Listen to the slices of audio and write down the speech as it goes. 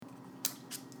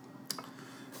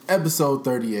Episode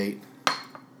 38.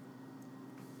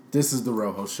 This is the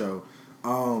Rojo Show.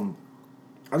 I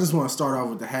just want to start off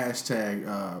with the hashtag.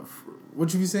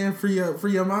 What you be saying? Free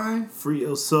your mind. Free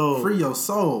your soul. Free your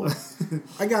soul.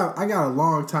 I got a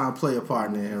long time player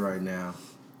partner in here right now.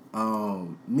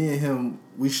 Me and him,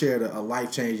 we shared a life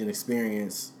changing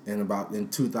experience in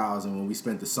 2000 when we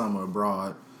spent the summer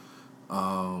abroad.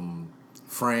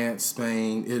 France,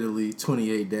 Spain, Italy,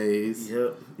 28 days.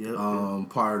 Yep.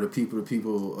 Part of the People to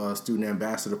People Student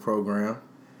Ambassador Program.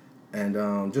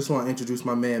 And just want to introduce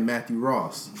my man, Matthew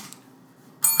Ross.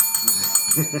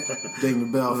 Ding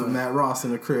the bell for Matt Ross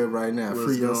in the crib right now.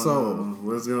 Free your soul.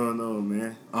 What's going on,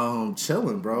 man?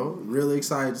 Chilling, bro. Really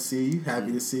excited to see you.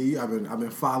 Happy to see you. I've been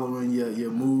following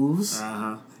your moves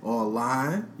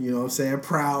online. You know what I'm saying?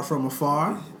 Proud from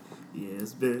afar. Yeah,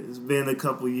 it's been a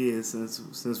couple years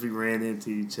since we ran into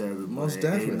each other. Most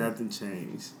definitely. Ain't nothing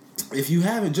changed. If you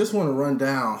haven't, just want to run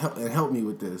down and help me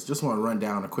with this. Just want to run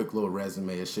down a quick little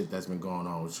resume of shit that's been going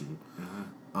on with you.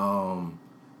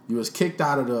 You was kicked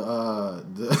out of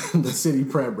the city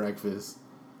prep breakfast.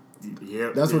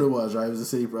 Yep. That's what it was, right? It was a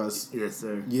city prep. Yes,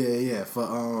 sir. Yeah.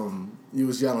 For you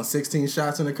was yelling 16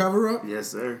 shots in the cover up. Yes,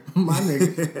 sir. My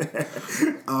nigga.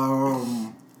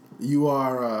 You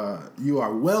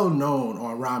are well known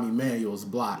on Rahm Emanuel's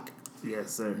block.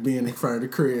 Yes, sir. Being in front of the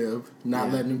crib,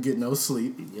 not letting him get no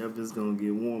sleep. Yep, it's gonna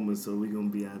get warmer, so we gonna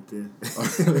be out there.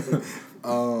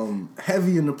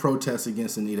 Heavy in the protests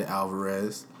against Anita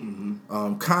Alvarez.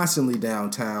 Mm-hmm. Constantly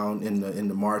downtown in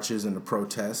the marches and the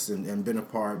protests, and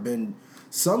been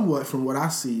somewhat, from what I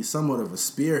see, somewhat of a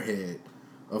spearhead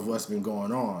of what's been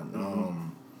going on. Mm-hmm.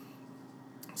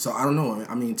 So I don't know.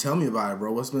 I mean, tell me about it,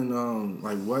 bro. What's been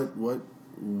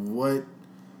what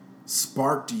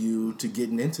sparked you to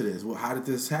getting into this? Well, how did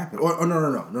this happen?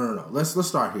 No. Let's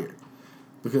start here,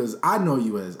 because I know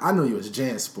you as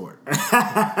JanSport.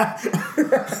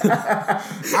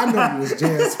 I know you as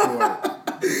JanSport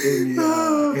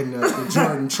in the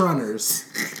Jordan Trunners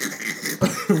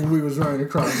when we was running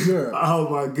across Europe. Oh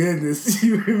my goodness!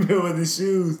 You remember the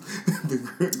shoes, the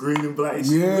green and black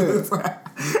shoes? Yeah.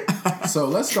 So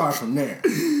let's start from there.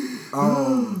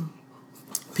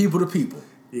 People to People.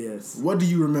 Yes. What do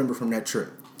you remember from that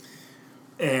trip?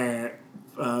 And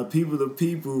People to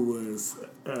People was,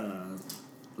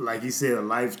 like you said, a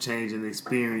life-changing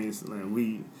experience. Like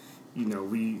we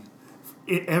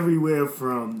everywhere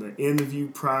from the interview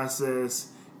process,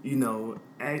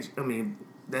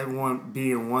 that one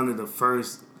being one of the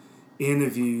first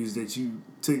interviews that you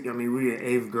took. I mean, we were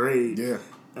in 8th grade. Yeah.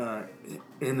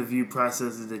 Interview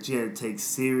processes that you had to take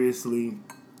seriously.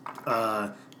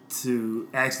 To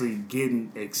actually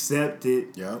getting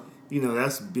accepted. Yep.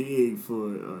 That's big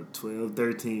for a 12,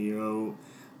 13-year-old.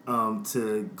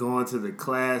 To go into the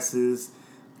classes.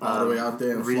 All the way out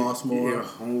there in Flossmoor. Yeah,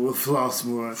 with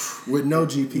Flossmoor. With no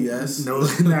GPS. No,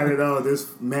 not at all. This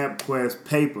MapQuest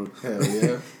paper. Hell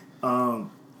yeah.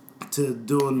 To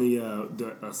doing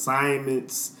the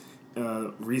assignments,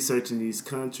 researching these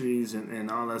countries and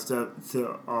all that stuff,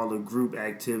 to all the group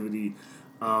activity,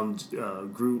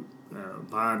 group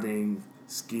bonding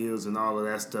skills and all of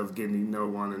that stuff, getting to know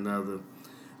one another,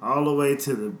 all the way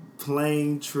to the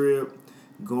plane trip,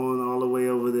 going all the way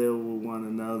over there with one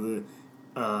another,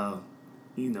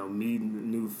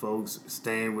 meeting new folks,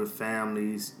 staying with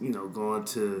families, going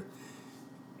to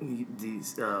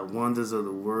these wonders of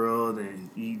the world and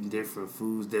eating different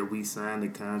foods that we signed a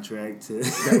contract to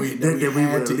that we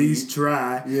would at least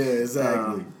try. Yeah,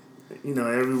 exactly.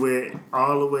 Everywhere,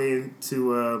 all the way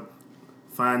to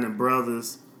finding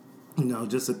brothers,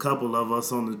 just a couple of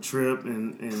us on the trip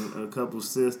and a couple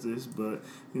sisters, but,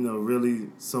 really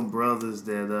some brothers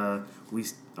that we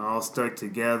all stuck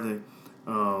together.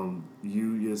 You,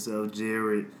 yourself,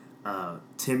 Jared,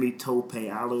 Timmy Tope,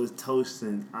 Alice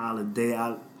Toastin, Day,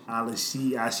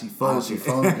 She, Ashifoga,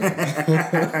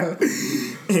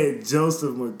 and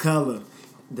Joseph McCullough.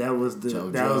 That was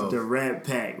the Rat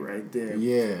Pack right there.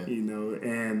 Yeah.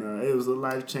 And it was a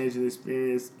life-changing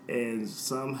experience, and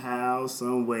somehow,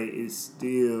 some way, it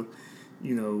still,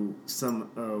 in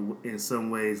some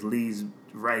ways leads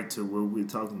right to what we're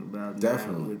talking about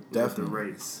definitely, now with the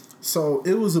race. So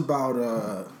it was about,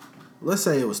 let's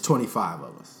say it was 25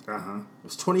 of us. Uh-huh. It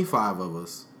was 25 of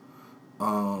us.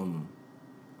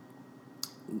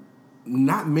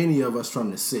 Not many of us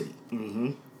from the city.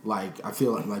 Mm-hmm. Like, I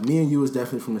feel like me and you was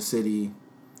definitely from the city.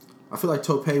 I feel like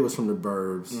Tope was from the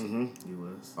burbs. Mm-hmm. He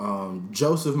was.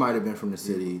 Joseph might have been from the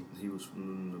city. He was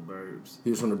from the burbs. He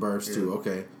was from the burbs too.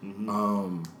 Okay.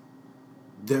 Mm-hmm.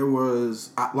 There was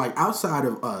outside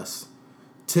of us,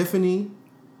 Tiffany,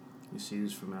 She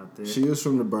was from out there. She was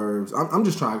from the burbs. I'm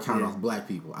just trying to count off black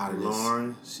people out of this.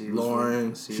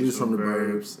 Lauren. She was from the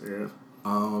burbs. Yeah.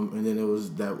 And then it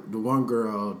was the one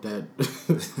girl that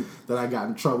that I got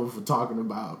in trouble for talking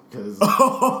about because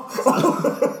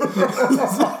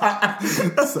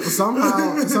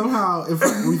somehow if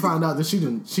we find out that she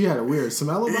had a weird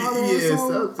smell about her. Yeah, or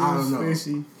something. I don't know.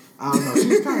 Fishy. I don't know.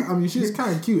 She was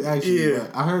kind of cute actually. Yeah.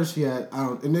 But I heard she had.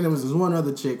 And then there was this one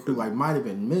other chick who like might have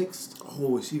been mixed.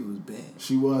 Oh, she was bad.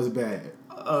 She was bad.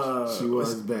 She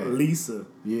was bad. Lisa.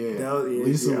 Yeah.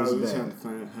 Lisa was bad. Trying to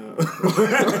find her.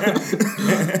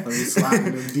 Let me slide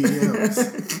in them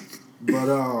DMs. But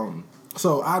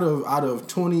so out of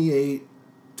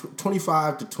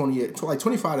 25 to 28, like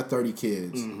 25 to 30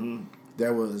 kids,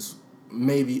 there was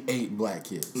maybe 8 black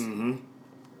kids. Mm-hmm.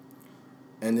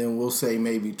 And then we'll say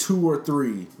maybe 2 or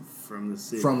 3 from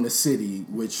the city,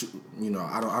 which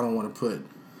I don't want to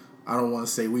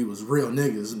say we was real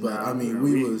niggas, but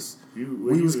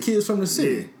we was kids from the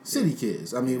city, city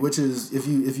kids. I mean, which is if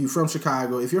you from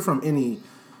Chicago, if you're from any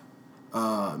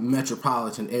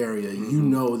metropolitan area, you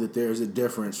know that there's a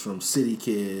difference from city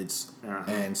kids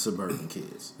and suburban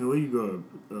kids. And where you grow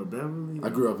up, Beverly? I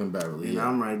grew up in Beverly. And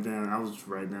yeah. I was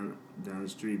right down the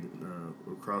street,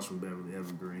 across from Beverly,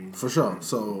 Evergreen. For sure.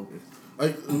 So. So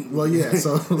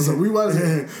we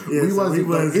wasn't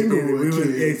Inglewood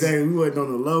kids. Exactly, we wasn't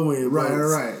on the low end.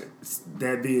 Right.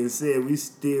 That being said, we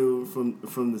still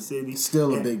from the city.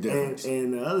 Still a big difference.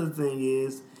 And the other thing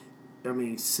is, I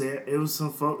mean, it was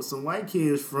some white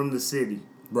kids from the city.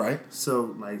 Right.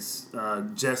 So like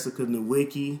Jessica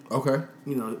Nowicki. Okay.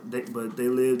 But they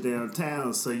live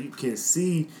downtown, so you can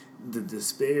see the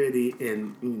disparity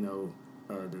in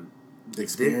the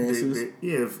experiences.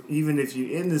 Even if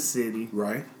you're in the city,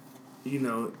 right?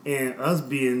 And us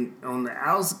being on the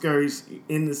outskirts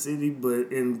in the city,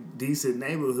 but in decent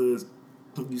neighborhoods,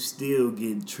 you still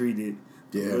get treated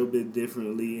a little bit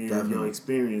differently, and your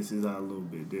experiences are a little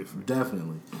bit different.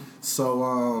 Definitely.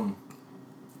 So,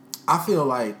 I feel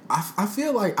like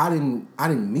I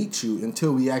didn't meet you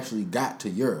until we actually got to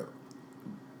Europe.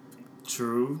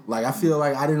 True. Like, I feel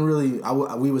like I didn't really...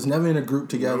 we was never in a group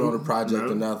together on a project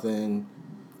or nothing.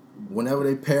 Whenever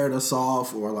they paired us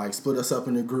off or, like, split us up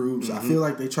into groups, I feel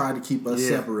like they tried to keep us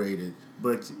separated.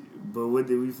 But what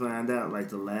did we find out, like,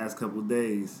 the last couple of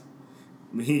days?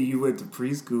 Me and you went to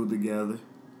preschool together,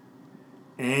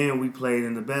 and we played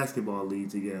in the basketball league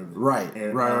together. Right.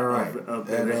 Up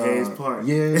at the Hayes Park.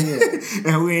 Yeah.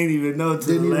 And we ain't even know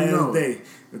till the last day.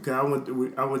 Okay, I went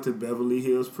to Beverly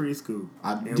Hills preschool.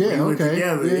 We went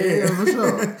together. Yeah, for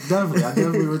sure. Definitely. I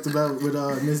definitely went to with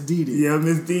Miss Dee Dee. Yeah,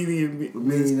 Miss Dee Dee and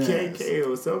Miss KK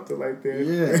or something like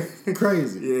that. Yeah,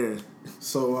 crazy. Yeah.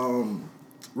 So,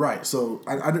 right. So,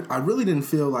 I really didn't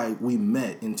feel like we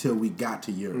met until we got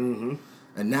to Europe. Mm-hmm.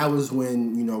 And that was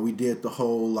when, we did the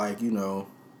whole, like,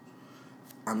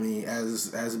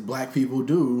 as black people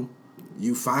do,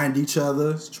 you find each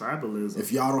other. It's tribalism.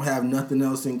 If y'all don't have nothing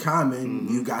else in common,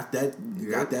 you got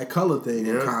that color thing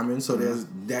in common. So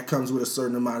that comes with a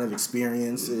certain amount of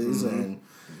experiences and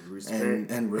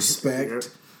respect. Yep.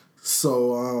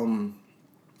 So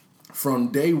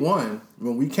from day one,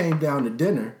 when we came down to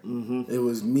dinner, it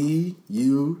was me,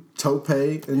 you, Tope,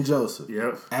 and Joseph.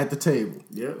 Yep. At the table.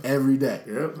 Yep. Every day.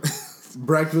 Yep.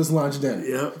 Breakfast, lunch, dinner.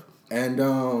 Yep.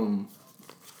 And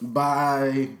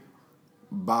by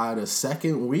the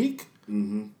second week,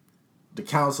 the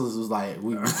counselors was like,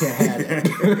 we can't have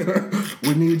that.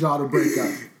 We need y'all to break up.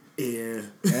 Yeah.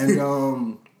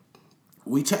 And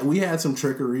we had some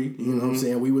trickery, you know what I'm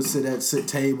saying? We would sit at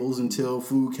tables until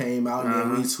food came out and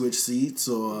then we'd switch seats,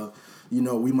 or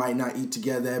we might not eat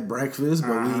together at breakfast,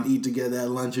 but we'd eat together at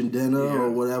lunch and dinner or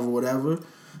whatever.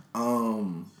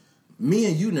 Me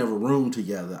and you never roomed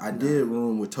together. I did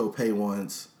room with Tope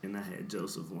once. And I had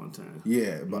Joseph one time.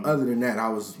 Yeah, but other than that,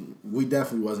 we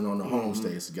definitely wasn't on the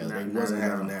homestays together. They wasn't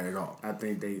having that at all. I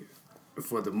think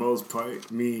for the most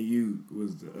part, me and you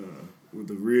was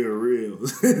the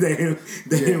reals. they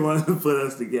didn't want to put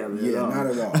us together at all. Not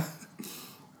at all.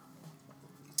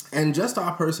 And just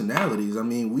our personalities. I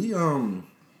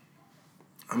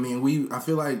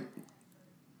feel like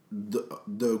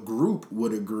the group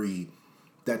would agree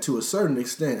that to a certain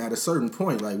extent, at a certain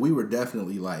point, like, we were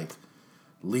definitely, like,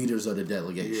 leaders of the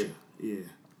delegation. Yeah.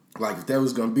 Like, if there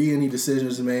was going to be any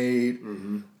decisions made,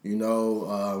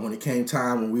 when it came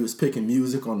time when we was picking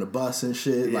music on the bus and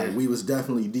shit, like, we was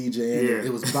definitely DJing. Yeah.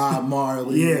 It was Bob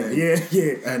Marley.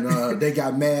 And they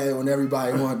got mad when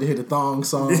everybody wanted to hit a thong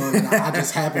song, and I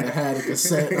just happened to have a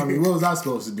cassette. I mean, what was I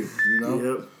supposed to do,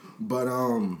 Yep. But,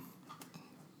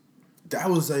 that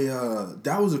was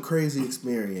a crazy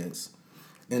experience.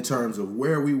 in terms of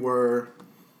where we were.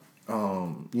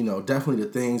 Definitely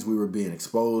the things we were being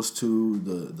exposed to,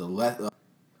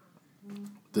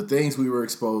 the things we were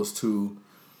exposed to,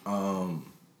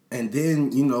 and then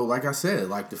like I said,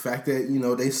 like the fact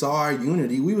that they saw our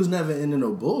unity. We was never into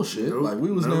no bullshit. Nope, like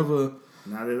we was never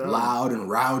not at all. loud and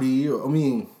rowdy.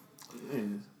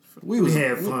 We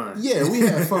had fun. We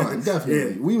had fun.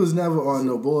 Definitely, Yeah. we was never on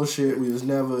no bullshit. We was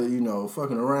never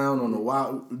fucking around on the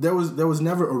wild. There was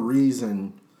never a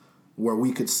reason where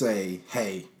we could say,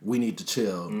 hey, we need to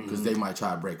chill because they might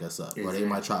try to break us up or they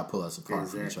might try to pull us apart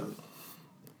from each other.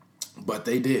 But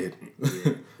they did.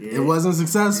 Yeah. It wasn't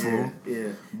successful.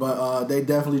 Yeah. But they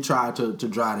definitely tried to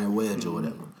dry their wedge or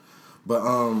whatever. But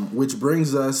which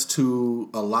brings us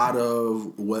to a lot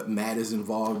of what Matt is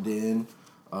involved in,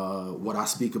 what I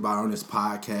speak about on this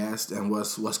podcast, and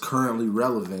what's currently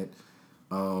relevant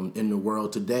in the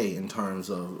world today in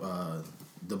terms of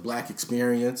the Black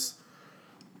experience,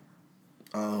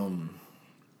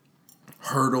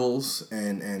 hurdles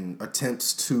and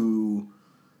attempts to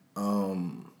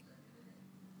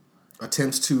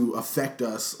affect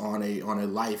us on a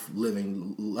life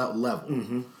living level.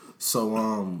 Mm-hmm.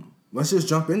 So let's just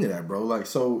jump into that, bro. Like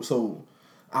so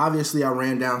obviously I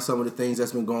ran down some of the things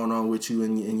that's been going on with you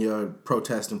in your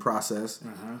protesting process.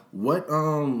 Uh-huh. What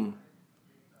tell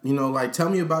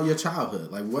me about your childhood.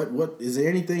 Like what is there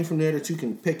anything from there that you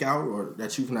can pick out or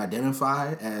that you can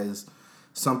identify as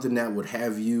something that would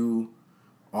have you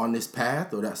on this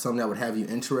path, or that's something that would have you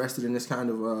interested in this kind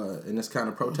of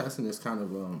protesting, this kind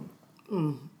of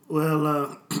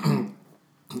Well,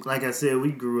 like I said,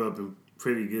 we grew up in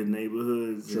pretty good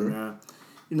neighborhoods, sure.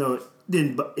 And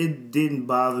it didn't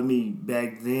bother me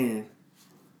back then.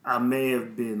 I may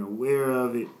have been aware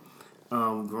of it.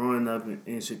 Growing up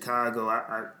in Chicago,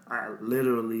 I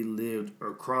literally lived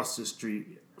across the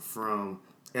street from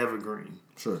Evergreen.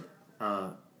 Sure.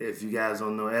 If you guys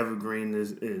don't know, Evergreen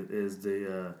is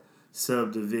the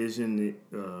subdivision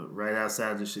right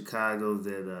outside of Chicago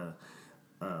that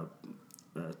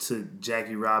took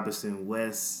Jackie Robinson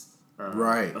West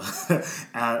right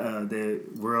out the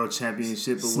world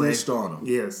championship away. Snitched on them.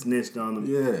 Yeah, snitched on them.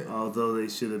 Yeah. Although they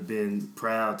should have been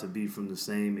proud to be from the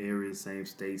same area, same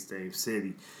state, same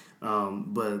city.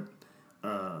 But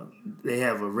they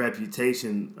have a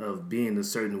reputation of being a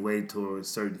certain way towards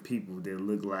certain people that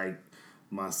look like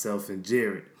myself and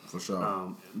Jared. For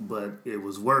sure. But it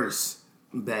was worse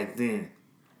back then.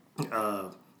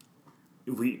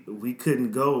 We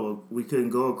couldn't go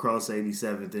across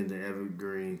 87th into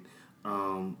Evergreen.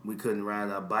 We couldn't ride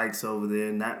our bikes over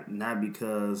there, not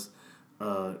because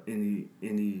any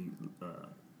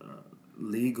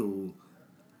legal,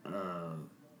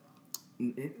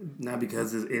 not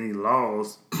because there's any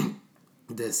laws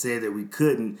that said that we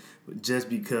couldn't, but just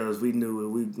because we knew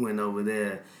when we went over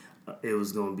there, it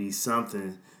was going to be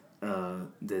something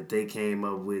that they came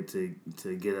up with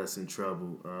to get us in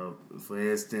trouble.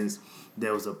 For instance,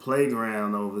 there was a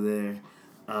playground over there,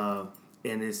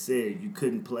 and it said you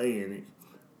couldn't play in it,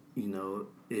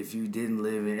 if you didn't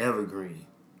live in Evergreen.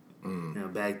 Now,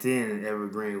 back then,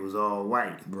 Evergreen was all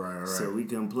white. Right. So we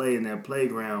couldn't play in that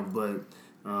playground, but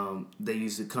they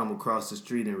used to come across the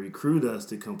street and recruit us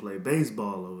to come play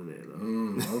baseball over there,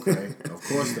 though. Okay. Of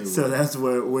course they would. So that's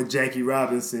where Jackie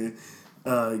Robinson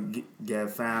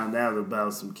got found out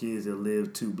about some kids that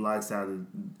lived 2 blocks out of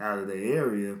the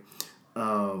area.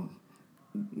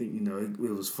 It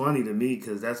was funny to me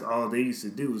because that's all they used to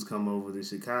do was come over to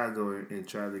Chicago and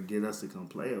try to get us to come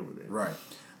play over there. Right.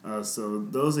 So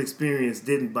those experiences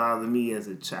didn't bother me as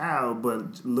a child,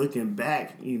 but looking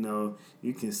back, you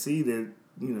can see that,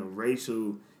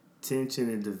 racial tension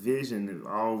and division has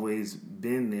always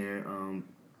been there.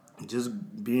 Just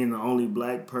being the only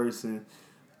black person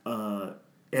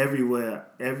everywhere,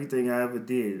 everything I ever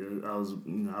did,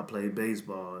 I played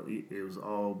baseball. It was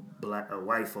all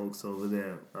white folks over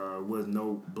there. Was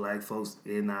no black folks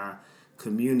in our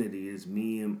community. It's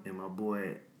me and my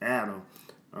boy Adam.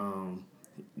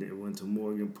 They went to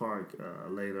Morgan Park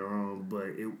later on,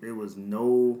 but it was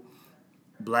no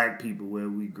black people where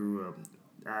we grew up.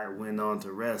 I went on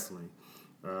to wrestling,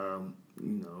 and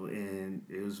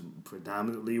it was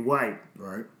predominantly white.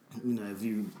 Right.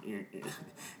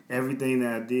 Everything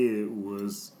that I did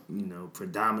was,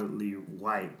 predominantly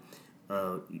white.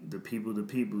 The people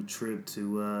trip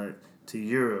to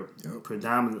Europe, yep.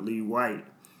 Predominantly white.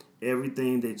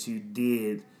 Everything that you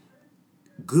did,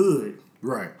 good.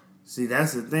 Right. See,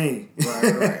 that's the thing.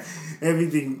 Right.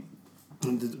 Everything.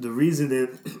 The reason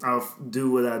that I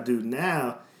do what I do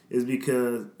now is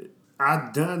because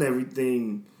I've done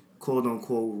everything, quote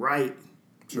unquote, right.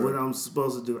 Sure. What I'm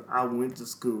supposed to do. I went to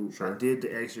school. Sure. I did the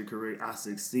extracurricular. I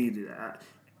succeeded.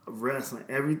 wrestling,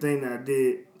 everything I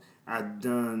did, I've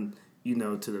done,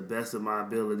 to the best of my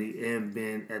ability and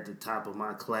been at the top of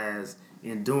my class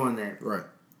in doing that. Right.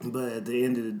 But at the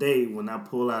end of the day, when I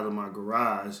pull out of my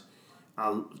garage,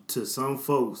 to some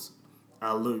folks,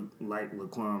 I look like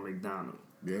Laquan McDonald.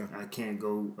 Yeah. I can't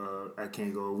go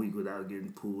a week without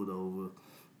getting pulled over.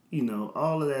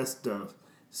 All of that stuff.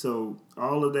 So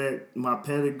all of that, my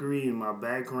pedigree and my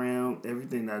background,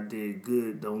 everything I did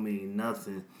good don't mean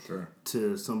nothing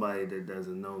to somebody that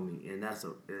doesn't know me, and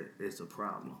it's a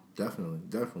problem. Definitely.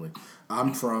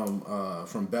 I'm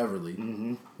from Beverly,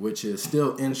 which is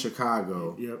still in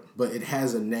Chicago, but it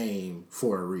has a name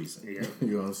for a reason. Yep. You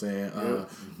know what I'm saying?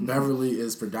 Beverly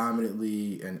is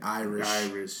predominantly an Irish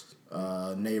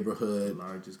neighborhood,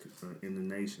 largest in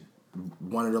the nation.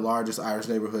 One of the largest Irish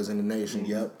neighborhoods in the nation.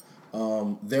 Yep.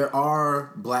 There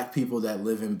are black people that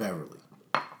live in Beverly.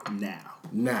 Now,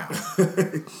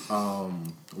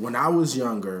 when I was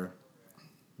younger,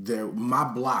 my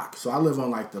block. So I live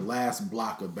on like the last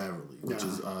block of Beverly, which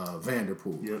is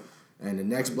Vanderpool. Yep. And the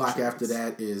next block after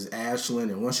that is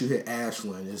Ashland, and once you hit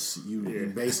Ashland,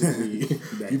 you basically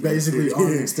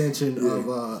on an extension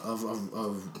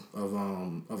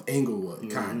of Inglewood,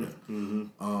 kind of.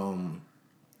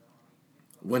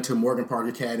 Went to Morgan Park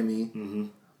Academy.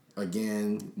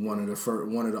 Again, one of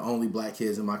the only black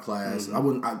kids in my class.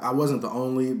 I wasn't the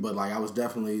only, but like I was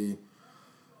definitely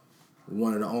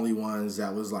one of the only ones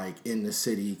that was like in the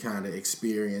city, kind of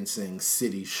experiencing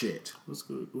city shit. What's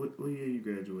good? What year you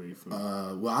graduated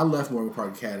from? Well, I left Morgan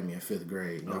Park Academy in 5th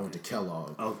grade, and I went to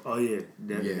Kellogg. Oh yeah,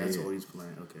 that's what we was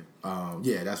playing. Okay.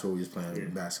 Yeah, that's what we was playing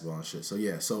basketball and shit. So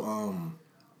yeah,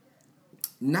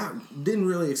 didn't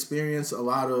really experience a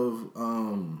lot of.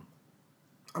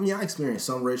 I experienced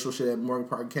some racial shit at Morgan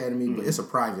Park Academy, but it's a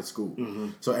private school,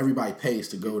 so everybody pays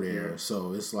to go there. Yeah.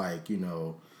 So it's like it's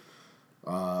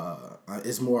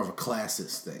more of a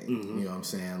classist thing. You know what I'm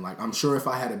saying? Like I'm sure if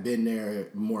I had been there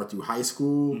more through high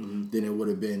school, then it would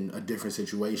have been a different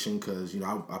situation because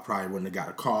I probably wouldn't have got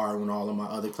a car when all of my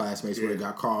other classmates would have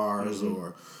got cars,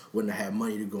 or wouldn't have had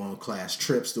money to go on class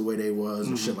trips the way they was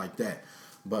and shit like that.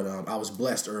 But I was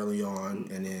blessed early on,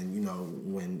 and then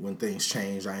when things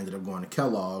changed, I ended up going to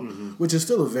Kellogg, which is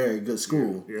still a very good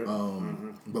school.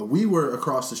 But we were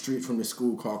across the street from this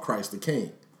school called Christ the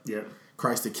King. Yeah.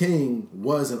 Christ the King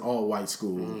was an all-white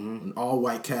school, an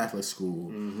all-white Catholic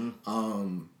school.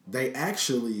 They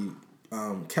actually,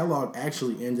 Kellogg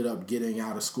actually ended up getting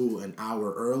out of school an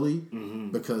hour early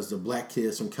because the black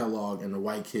kids from Kellogg and the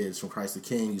white kids from Christ the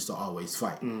King used to always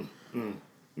fight.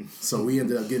 So we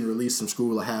ended up getting released from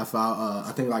school a half hour,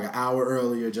 I think like an hour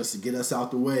earlier, just to get us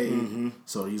out the way.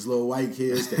 So these little white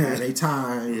kids could have their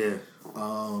time.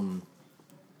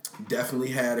 Definitely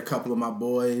had a couple of my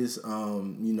boys,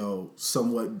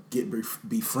 somewhat get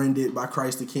befriended by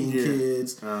Christ the King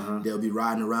kids. They'll be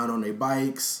riding around on their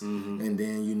bikes, and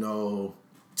then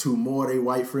 2 more they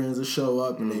white friends will show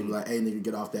up, and they be like, "Hey, nigga,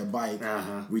 get off that bike.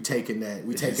 We taking that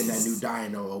new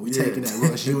Dino, or we taking that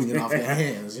Rush Union off their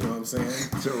hands." You know what I'm saying?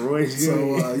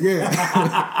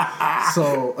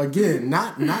 So again,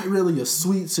 not really a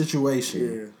sweet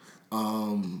situation.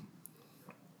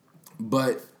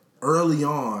 But early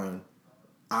on,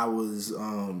 I was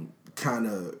kind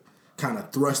of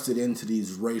thrusted into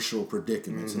these racial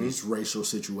predicaments and these racial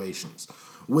situations,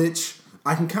 which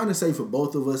I can kind of say for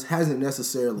both of us hasn't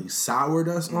necessarily soured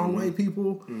us on white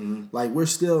people. Like we're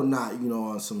still not,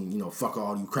 on some, fuck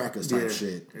all you crackers type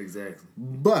shit. Exactly.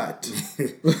 But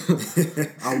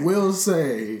I will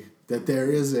say that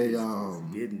there is a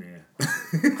getting there.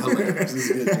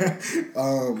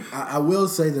 I will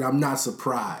say that I'm not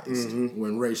surprised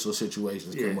when racial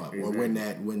situations come up, or when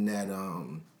that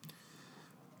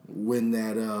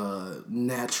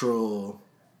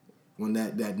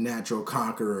natural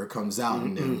conqueror comes out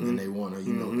and they want to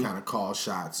kind of call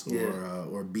shots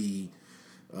or be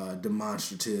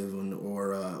demonstrative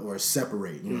or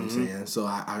separate. You know what I'm saying? So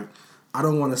I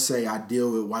don't want to say I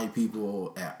deal with white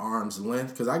people at arm's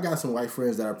length because I got some white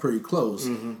friends that are pretty close,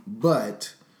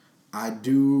 but I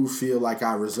do feel like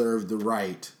I reserve the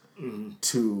right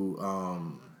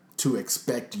to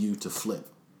expect you to flip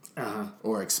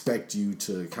or expect you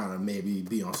to kind of maybe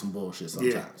be on some bullshit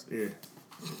sometimes.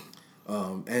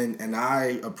 And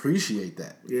I appreciate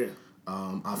that.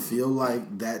 I feel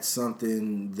like that's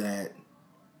something that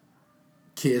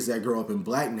kids that grow up in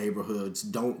black neighborhoods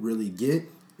don't really get.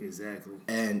 Exactly.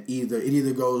 And it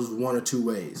either goes one or two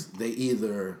ways. They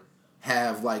either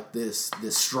have like this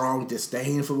strong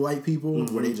disdain for white people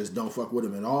where they just don't fuck with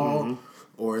them at all,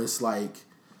 or it's like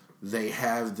they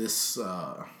have this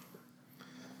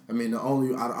I mean, I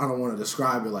don't want to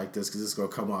describe it like this because it's going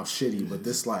to come off shitty, but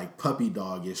this like puppy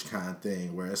dog-ish kind of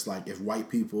thing where it's like if white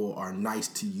people are nice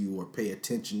to you or pay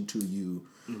attention to you,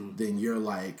 then you're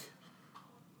like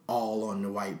all on the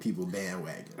white people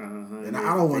bandwagon. And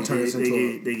I don't want to turn this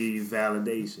into... They give you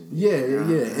validation. Yeah,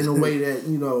 in a way that,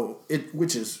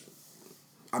 which is...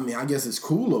 I mean, I guess it's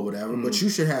cool or whatever, but you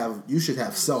should have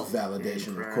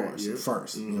self-validation, of course,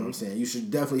 first. You know what I'm saying? You should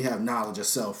definitely have knowledge of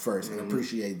self first and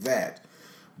appreciate that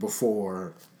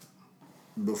before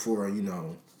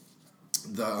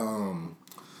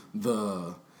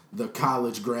the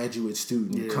college graduate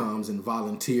student comes and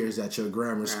volunteers at your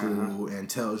grammar school and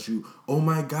tells you, "Oh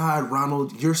my God,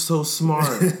 Ronald, you're so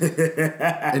smart,"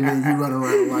 and then you run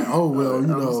around like, "Oh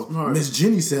well, Miss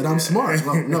Jenny said I'm smart."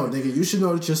 Well, no, nigga, you should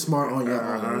know that you're smart on your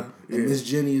own, and Miss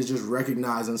Jenny is just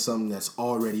recognizing something that's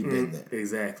already been there.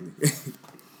 Exactly.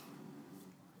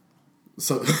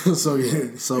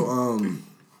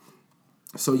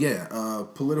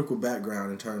 Political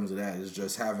background in terms of that is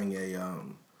just having a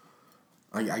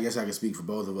I guess I can speak for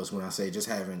both of us when I say just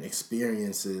having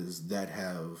experiences that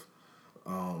have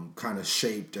kind of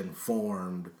shaped and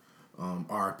formed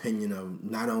our opinion of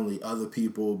not only other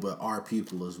people but our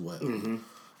people as well,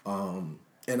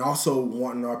 and also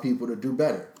wanting our people to do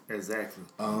better. Exactly.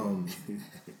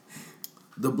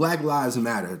 The Black Lives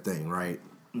Matter thing, right?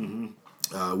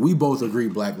 We both agree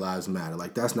Black Lives Matter.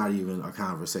 Like that's not even a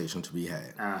conversation to be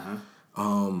had.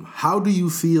 How do you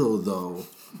feel though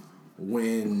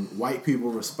when white people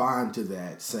respond to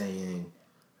that saying,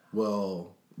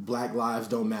 well, black lives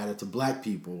don't matter to black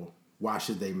people, why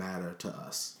should they matter to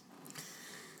us?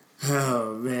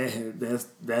 Oh man, that's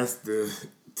the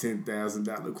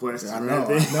 $10,000 question. I know.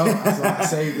 I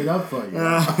saved it up for you.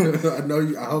 I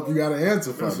hope you got an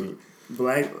answer for me.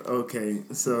 Okay,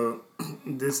 so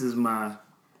this is my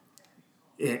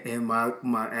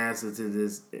answer to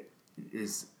this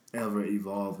is ever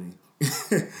evolving.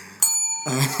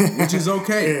 Which is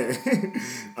okay.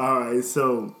 All right,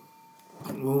 so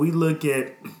when we look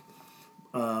at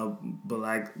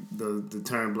the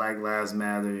term Black Lives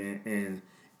Matter and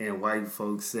white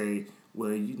folks say, well,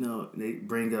 they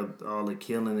bring up all the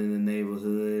killing in the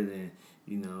neighborhood and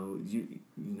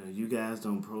you guys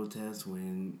don't protest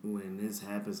when this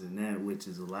happens and that, which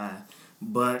is a lie.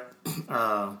 But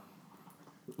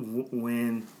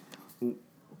when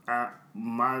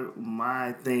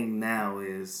my thing now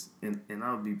is, and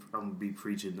I'm gonna be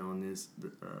preaching on this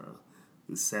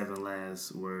the 7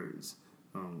 last words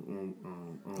on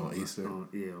Easter, on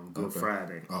Good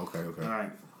Friday. Okay. All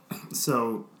right.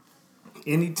 So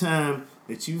anytime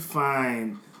that you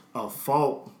find a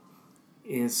fault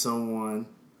in someone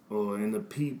or in the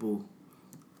people,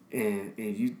 and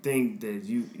you think that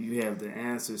you have the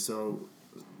answer, so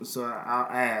I'll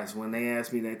ask, when they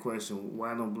ask me that question,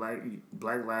 why don't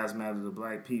Black Lives Matter to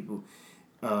black people?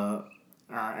 I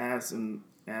ask them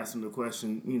the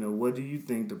question, what do you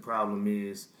think the problem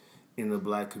is in the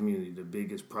black community, the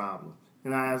biggest problem?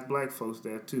 And I ask black folks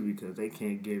that too because they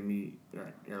can't give me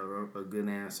a good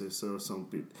answer. So some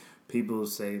people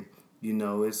say,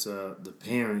 it's the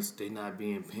parents, they not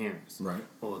being parents, right?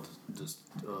 Or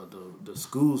the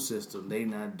school system, they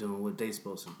not doing what they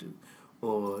supposed to do.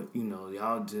 Or,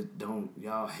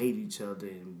 y'all hate each other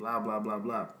and blah, blah, blah,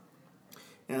 blah.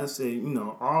 And I say,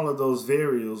 all of those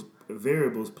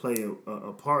variables play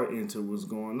a part into what's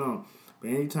going on. But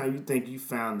anytime you think you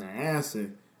found the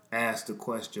answer, ask the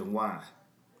question, why?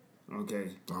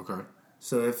 Okay.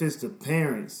 So if it's the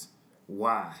parents,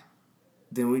 why?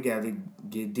 Then we got to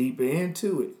get deeper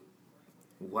into it.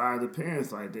 Why are the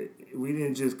parents like that? We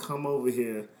didn't just come over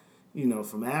here,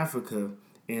 from Africa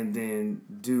and then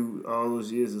do all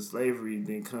those years of slavery,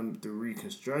 then come through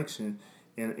Reconstruction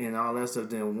and all that stuff.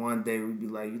 Then one day we'd be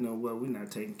like, we're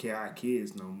not taking care of our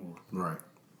kids no more. Right.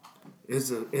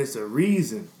 It's a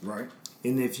reason. Right.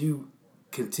 And if you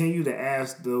continue to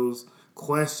ask those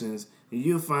questions,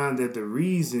 you'll find that the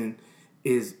reason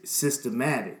is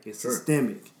systematic. It's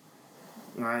systemic.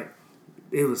 Right?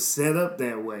 It was set up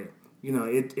that way.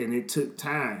 It took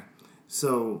time.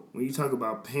 So when you talk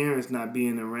about parents not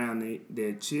being around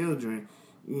their children,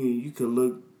 you could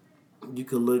look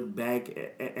back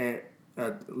at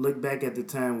the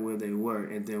time where they were,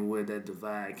 and then where that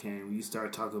divide came. You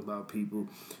start talking about people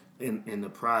in the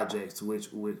projects,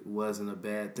 which wasn't a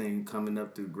bad thing, coming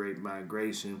up through Great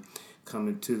Migration,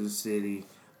 coming to the city,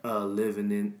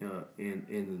 living in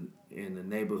the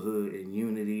neighborhood in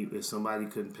unity. If somebody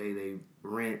couldn't pay their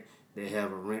rent, they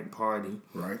have a rent party,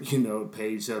 right? Pay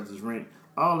each other's rent.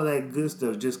 All of that good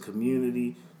stuff, just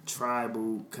community,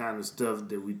 tribal kind of stuff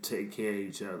that we take care of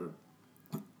each other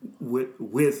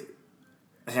with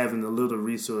having the little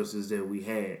resources that we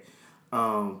had.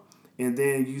 And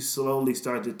then you slowly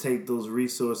start to take those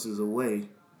resources away,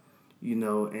 you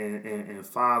know, and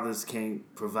fathers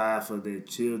can't provide for their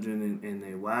children and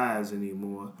their wives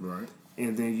anymore. Right.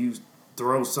 And then you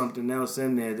throw something else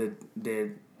in there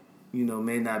that you know,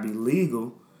 may not be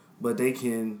legal, but they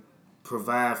can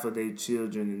provide for their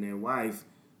children and their wife,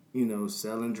 you know,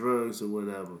 selling drugs or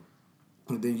whatever.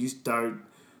 And then you start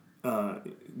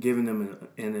giving them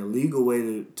an illegal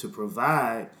way to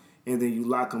provide, and then you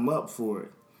lock them up for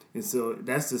it. And so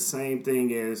that's the same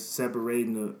thing as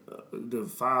separating the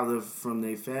father from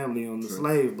their family on the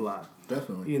slave block.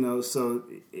 Definitely. You know, so,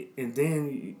 and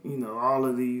then, you know, all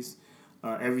of these,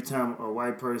 every time a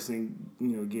white person, you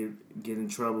know, get in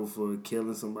trouble for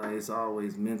killing somebody, it's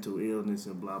always mental illness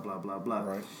and blah, blah, blah, blah.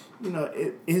 Right. You know,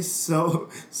 it's so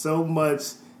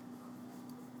much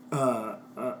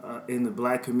in the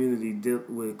black community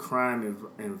with crime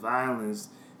and violence.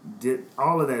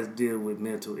 All of that's deal with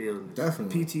mental illness.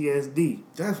 Definitely. PTSD.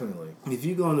 Definitely. If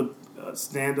you're going to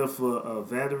stand up for a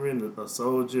veteran, a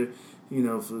soldier, you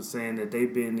know, for saying that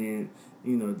they've been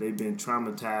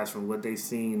traumatized from what they've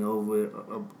seen over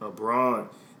abroad,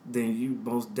 then you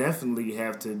most definitely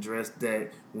have to address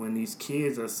that when these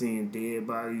kids are seeing dead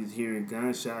bodies, hearing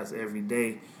gunshots every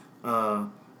day.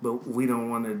 But we don't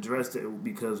want to address that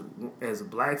because as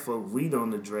black folk, we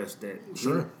don't address that.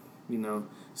 Sure. You know,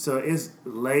 so it's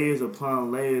layers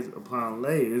upon layers upon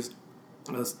layers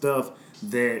of stuff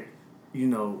that, you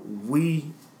know,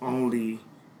 we only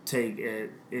take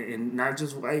and not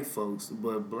just white folks,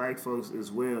 but black folks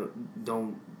as well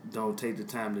don't take the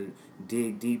time to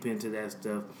dig deep into that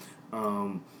stuff.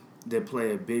 That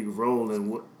play a big role in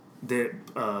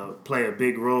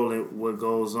what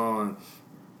goes on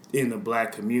in the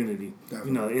black community.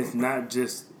 Definitely. You know, it's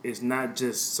not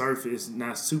just surface, it's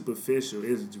not superficial.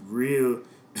 It's real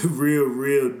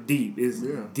deep. It's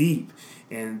deep.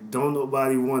 And don't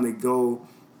nobody want to go,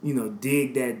 you know,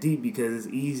 dig that deep because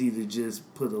it's easy to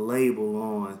just put a label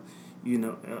on, you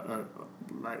know,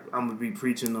 like I'm going to be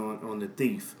preaching on the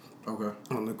thief. Okay.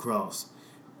 On the cross.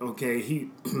 Okay, he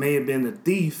may have been a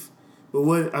thief, but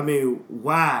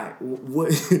why?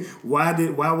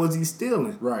 Why was he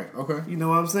stealing? Right. Okay. You know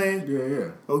what I'm saying?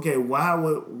 Yeah. Okay, why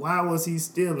was he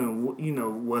stealing? You know,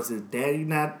 was his daddy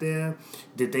not there?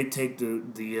 Did they take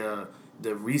the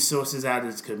resources out of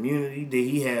his community? Did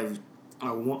he have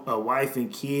a wife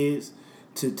and kids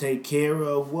to take care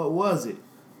of? What was it?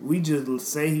 We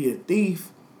just say he a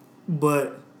thief,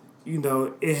 but you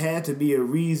know, it had to be a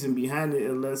reason behind it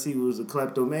unless he was a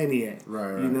kleptomaniac.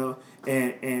 Right. You know?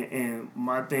 And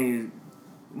my thing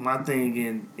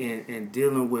in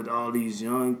dealing with all these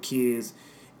young kids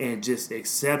and just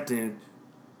accepting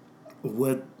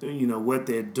what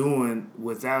they're doing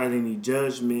without any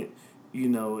judgment, you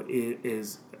know,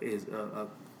 is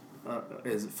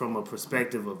from a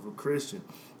perspective of a Christian.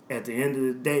 At the end of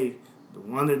the day,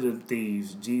 one of the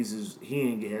thieves, Jesus, he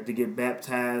ain't had to get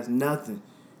baptized, nothing.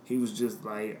 He was just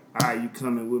like, all right, you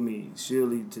coming with me.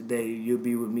 Surely today you'll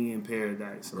be with me in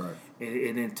paradise. Right. And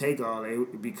it didn't take all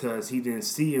that because he didn't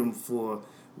see him for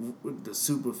the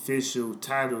superficial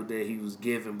title that he was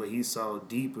given, but he saw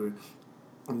deeper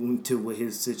into what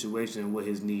his situation and what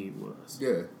his need was.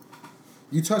 Yeah.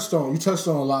 You touched on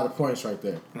a lot of points right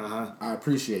there. Uh-huh. I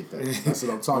appreciate that. That's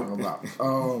what I'm talking about.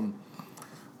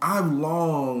 I've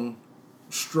long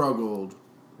struggled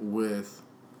with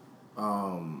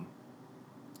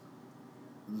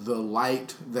the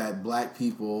light that black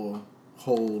people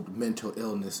hold mental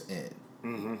illness in.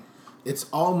 Mm-hmm. It's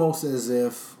almost as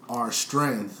if our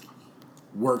strength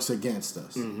works against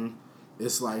us. Mm-hmm.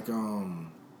 It's like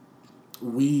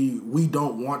we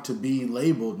don't want to be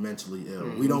labeled mentally ill.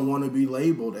 Mm-hmm. We don't want to be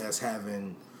labeled as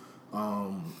having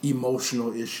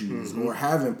emotional issues or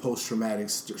having post-traumatic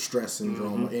stress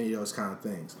syndrome or any of those kind of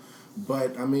things.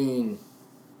 But I mean,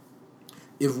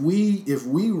 if we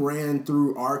ran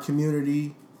through our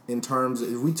community in terms of,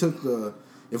 if we took the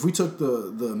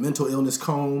mental illness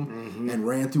comb and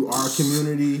ran through our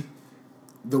community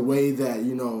the way that,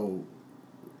 you know,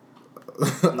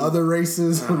 other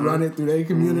races run it through their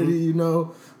community, you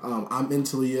know, I'm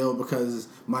mentally ill because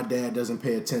my dad doesn't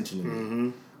pay attention to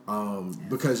me.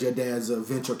 Because your dad's a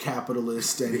venture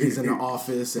capitalist and he's in the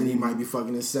office and he might be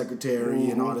fucking his secretary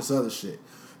and all this other shit.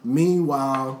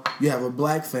 Meanwhile, you have a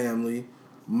black family.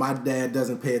 My dad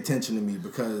doesn't pay attention to me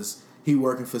because he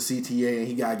working for CTA and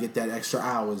he gotta get that extra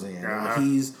hours in.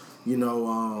 He's, you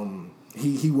know,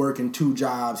 he working 2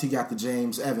 jobs. He got the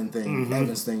James Evans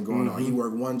thing going on. He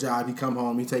work 1 job, he come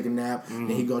home, he take a nap, and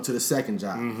he go to the second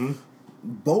job.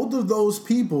 Both of those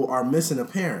people are missing a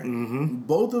parent.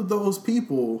 Both of those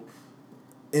people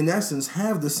in essence,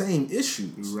 have the same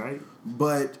issues. Right.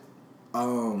 But,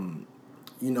 our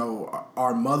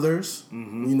mothers,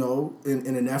 in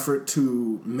an effort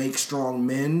to make strong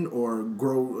men or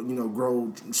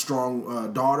grow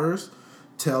strong daughters,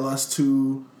 tell us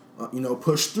to,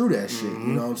 push through that shit. You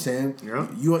know what I'm saying? Yep.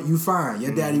 You fine.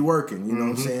 Your daddy working. You know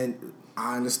what I'm saying?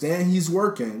 I understand he's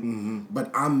working,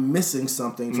 but I'm missing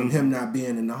something from him not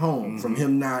being in the home, from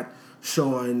him not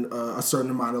showing a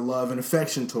certain amount of love and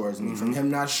affection towards me, from him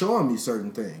not showing me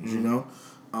certain things,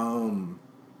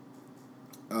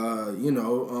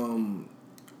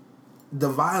 the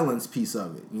violence piece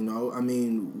of it, I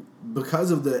mean,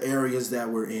 because of the areas that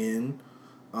we're in,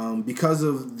 because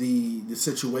of the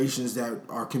situations that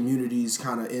our communities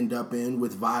kind of end up in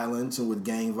with violence and with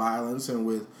gang violence and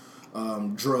with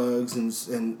drugs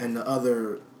and the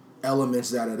other elements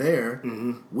that are there,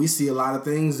 we see a lot of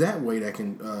things that way that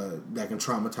can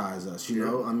traumatize us. You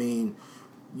know, I mean,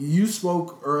 you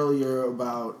spoke earlier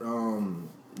about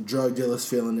drug dealers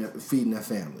feeding their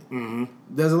family.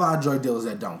 There's a lot of drug dealers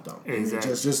that don't, though. Exactly.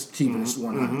 I mean, just keeping this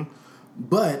one out.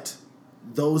 But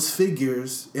those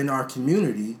figures in our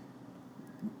community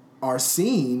are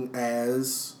seen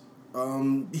as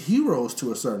heroes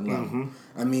to a certain level.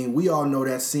 I mean, we all know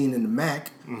that scene in the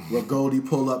Mac where Goldie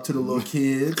pull up to the little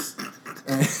kids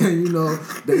and,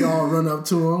 they all run up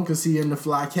to him because he in the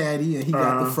fly caddy and he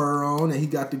got the fur on and he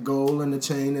got the gold and the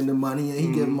chain and the money and he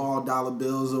give them all dollar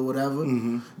bills or whatever.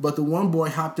 But the one boy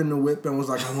hopped in the whip and was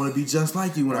like, I want to be just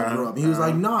like you when I grow up. And he was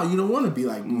like, nah, you don't want to be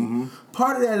like me.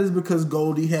 Part of that is because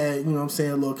Goldie had, a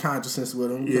little consciousness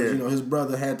with him. Because, his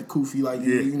brother had the kufi like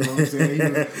you, you know what I'm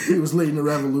saying? He was leading the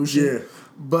revolution. Yeah.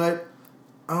 But,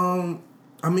 I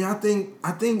mean, I think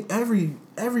every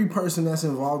person that's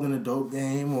involved in a dope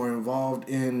game or involved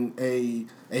in a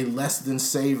less than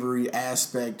savory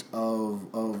aspect of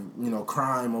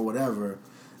crime or whatever,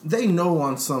 they know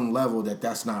on some level that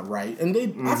that's not right, and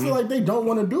I feel like they don't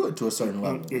want to do it to a certain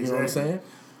level. You know what I'm saying?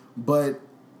 But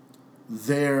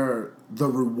the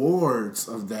rewards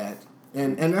of that,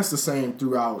 and that's the same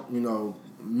throughout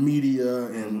media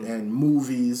and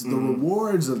movies. The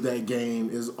rewards of that game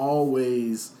is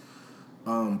always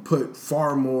put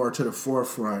far more to the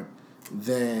forefront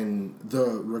than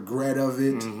the regret of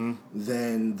it,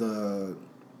 than the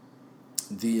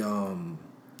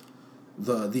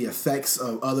effects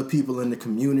of other people in the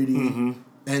community,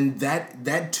 and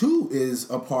that too is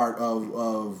a part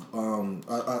of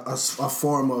a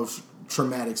form of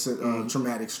traumatic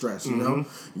stress.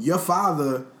 Your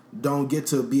father don't get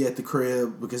to be at the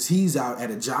crib because he's out at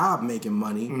a job making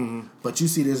money, but you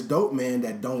see this dope man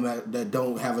that don't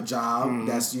have a job,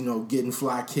 that's getting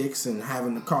fly kicks and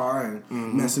having the car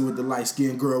and messing with the light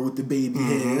skinned girl with the baby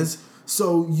hairs.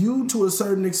 So you, to a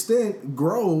certain extent,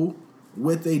 grow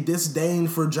with a disdain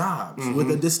for jobs, with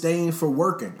a disdain for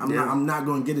working. I'm not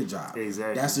going to get a job.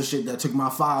 Exactly. That's the shit that took my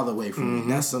father away from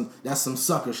me. That's some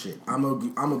sucker shit. I'm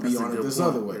gonna be on it this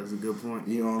other way. That's a good point.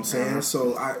 You know what I'm saying?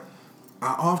 So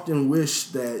I often wish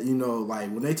that, like,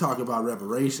 when they talk about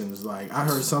reparations, like, I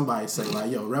heard somebody say,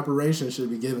 like, reparations should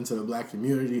be given to the black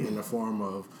community in the form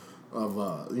of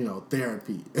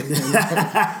therapy. And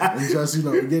just,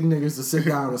 getting niggas to sit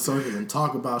down in a circle and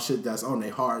talk about shit that's on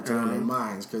their hearts and on their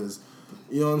minds. Because,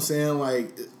 you know what I'm saying?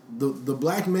 Like, the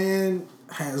black man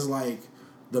has, like,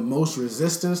 the most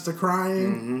resistance to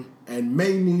crying and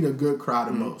may need a good cry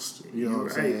the most. You know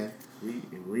what I'm saying?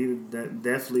 We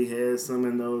definitely had some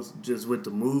of those just with the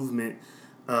movement.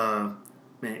 Man,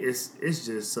 it's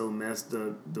just so messed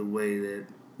up the way that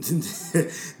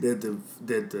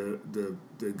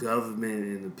the government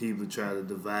and the people try to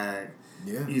divide.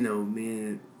 Yeah.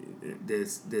 Men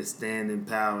that stand in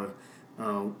power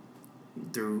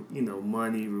through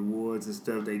money, rewards and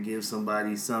stuff. They give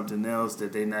somebody something else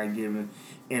that they're not giving,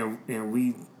 and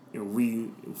we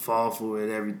fall for it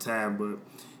every time, but.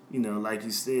 Like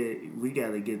you said, we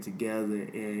got to get together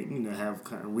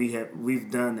and we've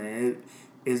done that.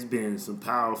 It's been some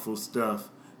powerful stuff.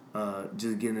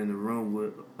 Just getting in the room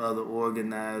with other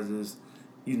organizers,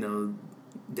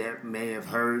 that may have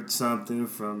heard something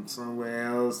from somewhere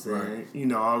else, right.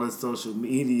 And all the social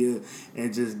media,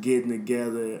 and just getting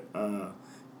together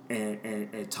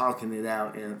and talking it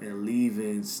out and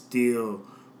leaving still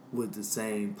with the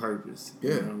same purpose.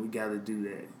 Yeah, we got to do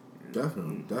that.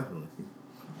 Definitely.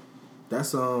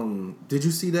 That's did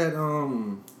you see that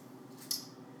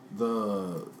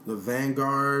the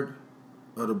Vanguard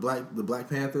of the Black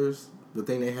Panthers, the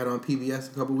thing they had on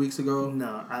PBS a couple weeks ago?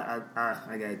 No, I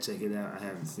gotta check it out. I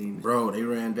haven't seen it. Bro, they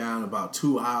ran down about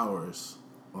 2 hours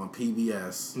on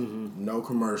PBS, no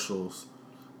commercials,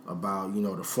 about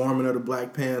the forming of the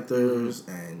Black Panthers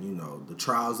and the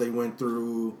trials they went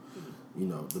through,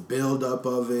 the build up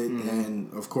of it,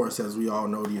 and of course, as we all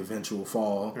know, the eventual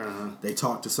fall. They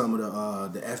talked to some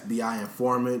of the FBI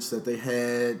informants that they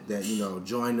had that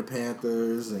joined the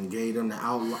Panthers and gave them the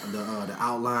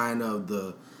outline of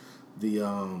the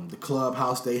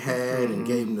clubhouse they had, and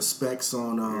gave them the specs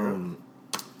on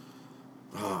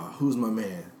who's my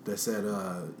man that said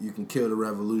you can kill the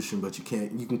revolution, but you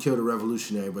can kill the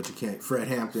revolutionary, but you can't. Fred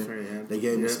Hampton. They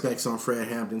gave him the specs on Fred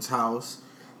Hampton's house.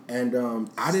 And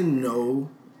I didn't know,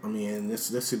 I mean,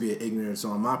 this could be an ignorance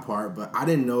on my part, but I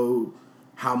didn't know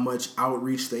how much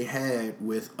outreach they had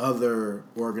with other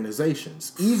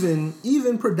organizations,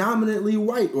 even predominantly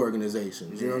white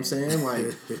organizations. You know what I'm saying? Like,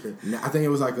 I think it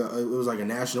was like a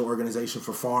national organization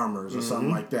for farmers or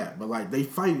something like that. But like they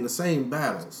fight in the same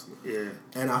battles. Yeah.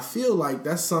 And I feel like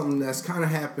that's something that's kind of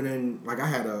happening. Like I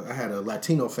had a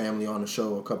Latino family on the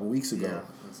show a couple weeks ago.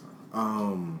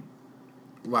 Yeah.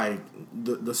 Like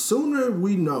the sooner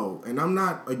we know, and I'm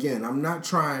not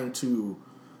trying to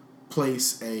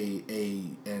place the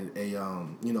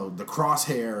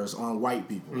crosshairs on white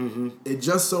people. It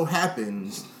just so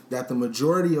happens that the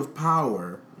majority of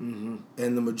power and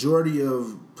the majority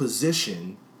of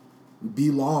position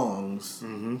belongs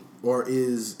or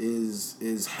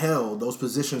is held. Those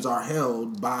positions are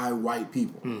held by white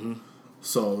people.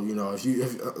 So,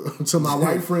 if to my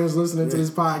white friends listening to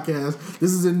this podcast, this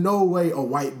is in no way a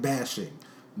white bashing.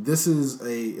 This is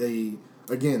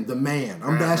again, the man.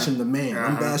 I'm bashing the man.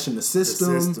 I'm bashing the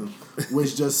system,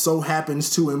 which just so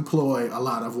happens to employ a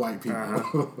lot of white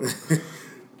people.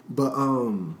 But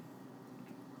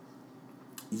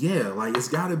yeah, like it's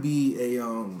got to be a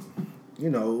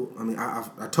I mean, I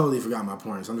totally forgot my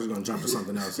point, so I'm just gonna jump to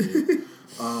something else here.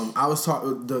 I was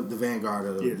talking the Vanguard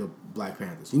of the Black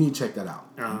Panthers. You need to check that out.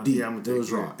 Yeah, I'm gonna it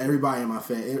was raw. Everybody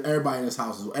in this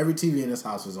house every TV in this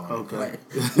house was on. Okay, like,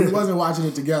 we wasn't watching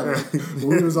it together, but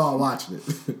we was all watching it.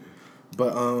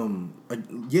 But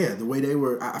the way they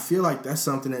were, I feel like that's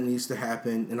something that needs to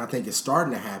happen, and I think it's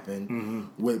starting to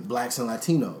happen with blacks and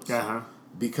Latinos.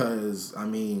 Because I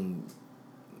mean,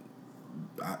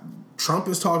 Trump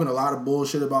is talking a lot of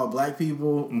bullshit about black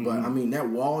people, but I mean that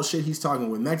wall shit he's talking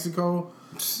with Mexico,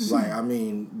 like I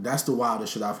mean that's the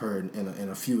wildest shit I've heard in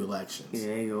a few elections.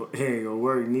 Yeah, it ain't gonna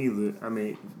work neither. I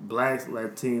mean, blacks,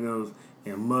 Latinos,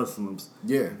 and Muslims.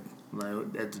 Yeah,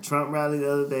 like at the Trump rally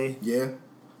the other day. Yeah,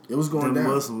 it was going down.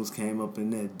 Muslims came up in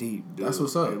there deep. Dude. That's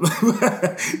what's up.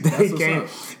 They came,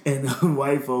 and the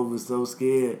white folk was so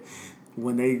scared.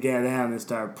 When they got down and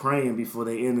started praying before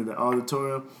they entered the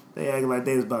auditorium, they acted like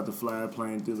they was about to fly a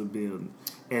plane through the building.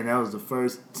 And that was the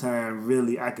first time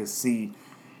really I could see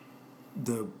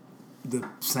the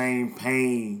same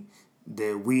pain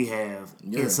that we have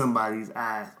in somebody's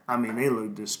eyes. I mean, they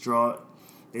look distraught.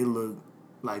 They look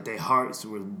like their hearts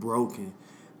were broken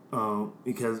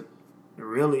because it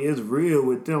really is real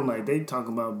with them. Like, they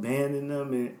talking about banning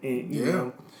them and you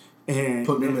know. And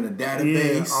putting them in a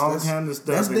database, all kinds of stuff.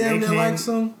 That's damn near like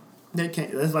some. They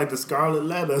can't. That's like the Scarlet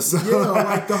Letter. So. Yeah,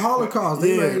 like the Holocaust.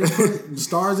 They ready to put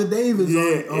Stars of David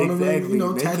on them,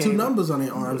 and, tattoo numbers on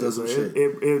their arms or some shit.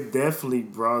 It definitely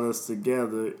brought us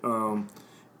together, and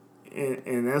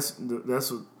that's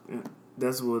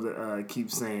what I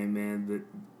keep saying, man. That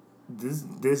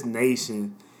this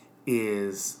nation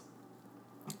is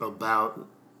about,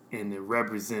 and it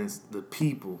represents the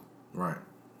people, right?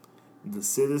 The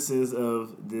citizens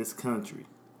of this country.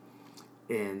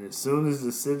 And as soon as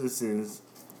the citizens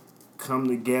come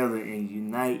together and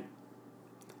unite,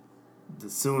 the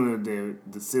sooner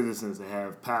the citizens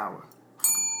have power.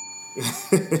 You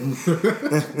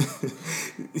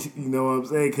know what I'm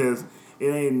saying? Because it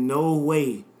ain't no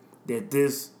way that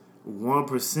this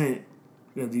 1%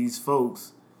 of these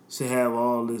folks should have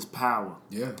all this power.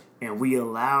 Yeah. And we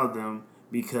allow them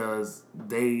because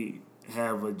they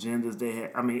have agendas. They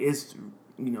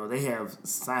have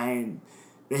science.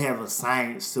 They have a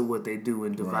science to what they do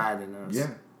in dividing us.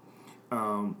 Yeah.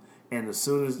 And as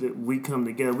soon as we come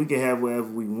together, we can have whatever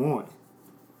we want.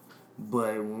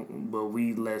 But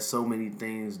we let so many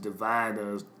things divide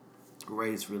us: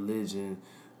 race, religion,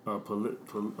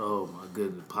 oh my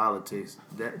goodness, politics.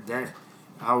 That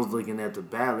I was looking at the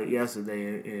ballot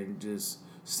yesterday and just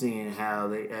seeing how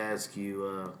they ask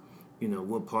you,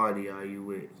 what party are you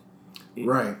with?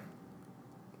 Right.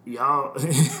 Y'all,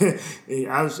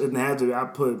 I shouldn't have to. I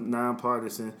put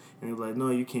nonpartisan, and it was like,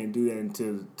 no, you can't do that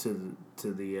until to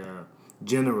the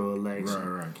general election.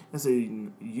 Right. I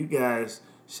said, you guys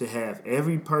should have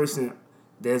every person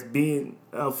that's being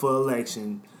up for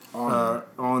election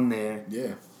on there.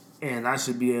 Yeah. And I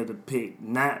should be able to pick.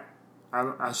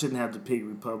 I shouldn't have to pick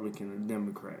Republican or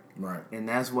Democrat. Right. And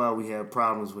that's why we have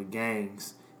problems with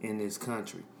gangs in this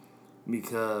country.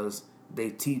 because they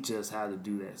teach us how to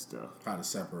do that stuff. How to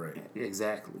separate.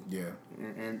 Exactly. Yeah.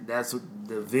 And that's what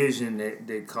the vision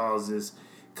that causes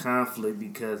conflict,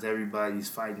 because everybody's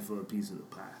fighting for a piece of the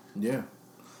pie. Yeah.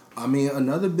 I mean,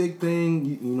 another big thing,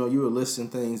 you were listing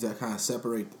things that kind of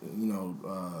separate,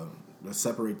 that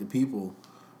separate the people.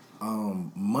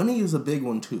 Money is a big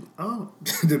one too. Oh,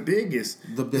 the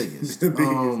biggest. The biggest.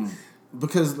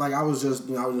 Because like I was just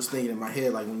thinking in my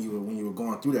head, like when you were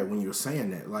going through that, when you were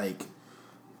saying that, like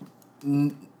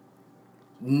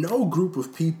no group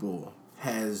of people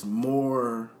has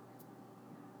more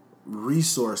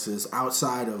resources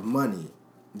outside of money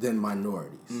than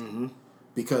minorities. Mm-hmm.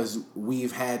 Because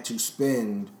we've had to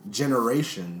spend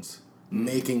generations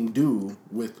making do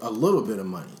with a little bit of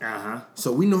money. Uh-huh.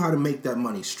 So we know how to make that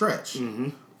money stretch. Mm-hmm.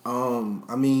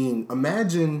 I mean,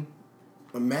 imagine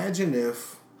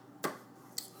if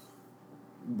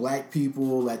black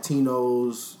people,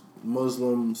 Latinos,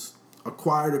 Muslims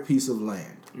acquired a piece of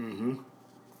land. Mm-hmm.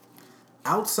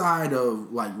 Outside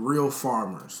of like real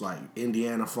farmers, like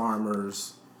Indiana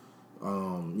farmers,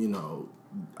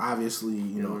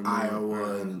 obviously,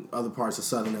 Iowa and other parts of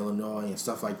Southern Illinois and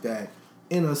stuff like that.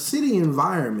 In a city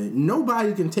environment,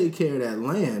 nobody can take care of that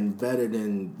land better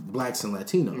than blacks and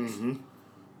Latinos. Mm-hmm.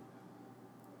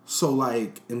 So,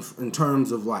 like, in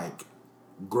terms of, like,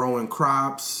 growing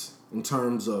crops, in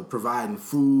terms of providing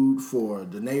food for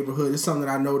the neighborhood, it's something that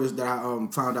I noticed that I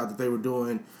found out that they were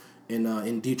doing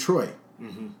in Detroit.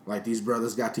 Mm-hmm. Like, these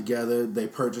brothers got together, they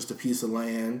purchased a piece of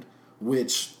land,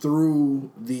 which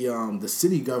threw the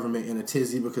city government in a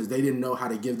tizzy because they didn't know how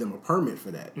to give them a permit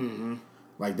for that. Mm-hmm.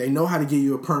 Like, they know how to give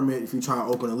you a permit if you're trying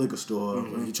to open a liquor store, or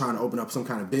if you're trying to open up some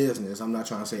kind of business. I'm not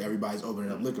trying to say everybody's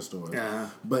opening up liquor stores. Uh-huh.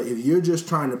 But if you're just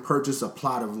trying to purchase a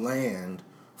plot of land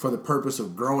for the purpose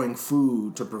of growing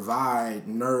food to provide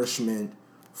nourishment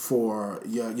for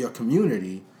your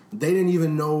community, they didn't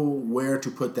even know where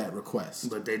to put that request.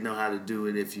 But they know how to do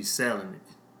it if you're selling it.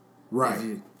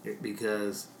 Right.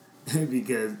 Because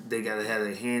they got to have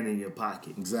their hand in your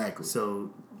pocket. Exactly. So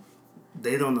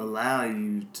they don't allow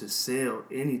you to sell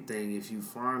anything if you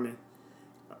farming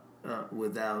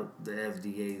without the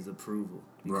FDA's approval,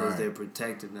 because they're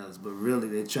protecting us. But really,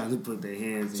 they're trying to put their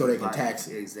hands so in they can tax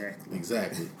it.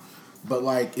 Exactly. But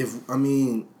like, if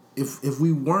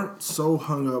we weren't so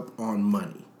hung up on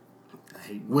money,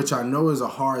 which I know is a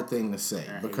hard thing to say,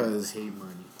 because I hate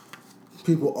money.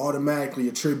 People automatically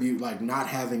attribute like not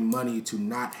having money to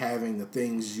not having the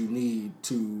things you need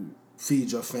to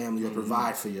feed your family or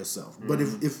provide for yourself. Mm-hmm. But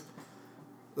if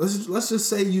let's just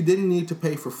say you didn't need to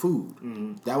pay for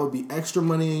food, that would be extra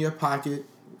money in your pocket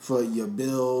for your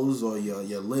bills or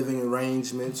your living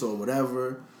arrangements or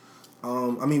whatever.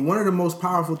 I mean, one of the most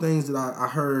powerful things that I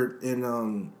heard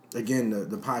in again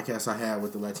the podcast I had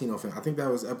with the Latino family, I think that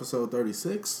was episode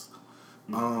 36,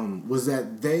 was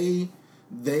that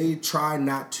they try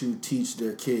not to teach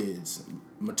their kids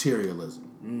materialism.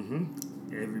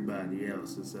 Mm-hmm. Everybody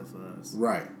else except for us.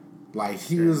 Right. Like,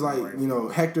 he was like,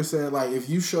 Hector said, like, if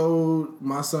you showed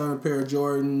my son a pair of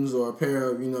Jordans or a pair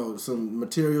of, some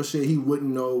material shit, he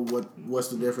wouldn't know what's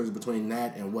the difference between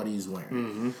that and what he's wearing.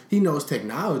 Mm-hmm. He knows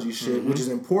technology shit, which is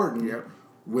important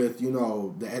with,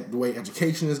 the way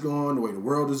education is going, the way the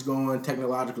world is going,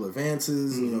 technological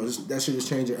advances, that shit is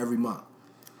changing every month.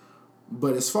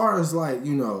 But as far as, like, a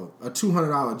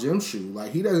 $200 gym shoe,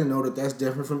 like, he doesn't know that that's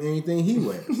different from anything he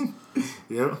wears.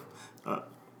 Yep.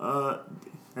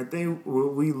 I think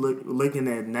what we looking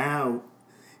at now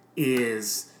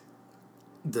is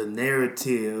the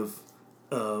narrative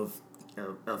of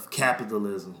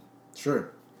capitalism.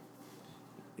 Sure.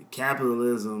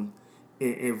 Capitalism,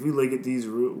 if we look at these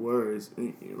root words,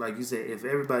 like you said, if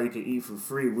everybody could eat for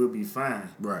free, we'll be fine.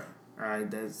 Right. All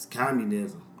right, that's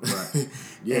communism. Right.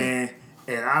 Yeah.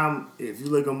 And if you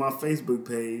look on my Facebook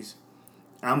page,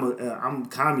 I'm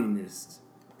communist.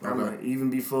 Okay.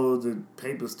 Even before the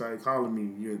papers started calling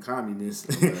me, you're a communist.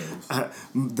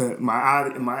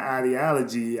 My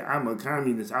ideology, I'm a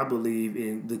communist. I believe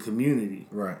in the community.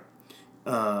 Right.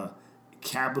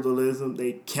 Capitalism,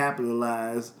 they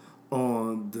capitalize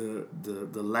on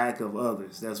the lack of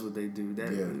others. That's what they do.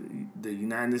 The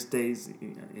United States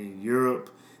and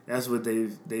Europe, that's what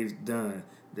they've done.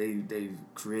 They've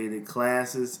created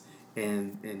classes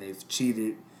and they've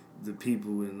cheated the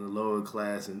people in the lower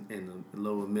class and the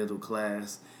lower middle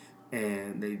class,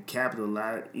 and they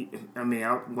capitalize. I mean,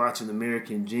 I'm watching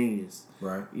American Genius.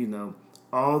 Right.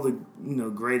 All the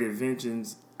great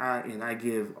inventions. I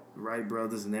give Wright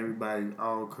brothers and everybody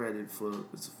all credit for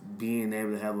being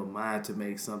able to have a mind to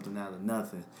make something out of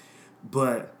nothing.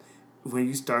 But when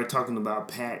you start talking about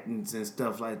patents and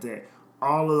stuff like that,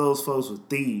 all of those folks were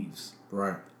thieves.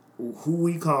 Right. who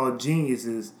we call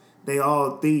geniuses, they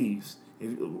all thieves.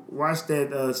 If watch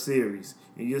that series,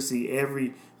 and you'll see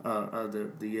every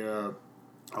the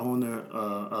owner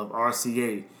of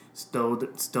RCA stole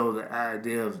the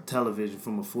idea of television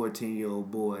from a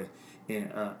 14-year-old boy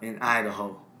in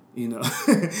Idaho. You know,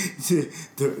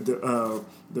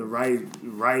 the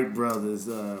Wright brothers,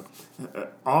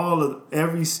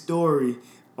 every story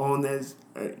on that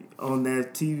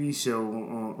TV show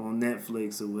on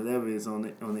Netflix or whatever is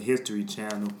on the History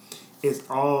Channel, it's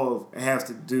all has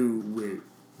to do with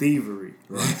thievery.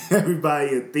 Right.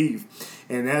 Everybody a thief,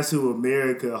 and that's who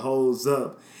America holds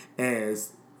up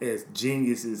as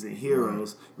geniuses and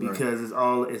heroes, right. because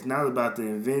it's not about the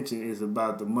invention, it's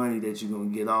about the money that you're gonna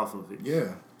get off of it.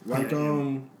 Yeah. Like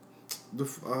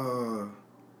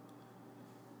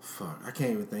fuck, I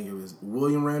can't even think. It was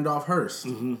William Randolph Hearst.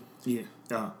 Mm-hmm. Yeah.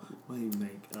 What did he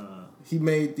make? He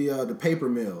made the paper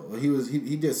mill.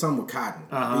 He did something with cotton.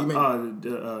 He made,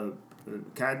 the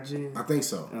cotton gin? I think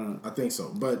so.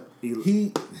 But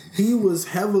he was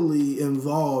heavily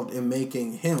involved in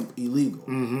making hemp illegal.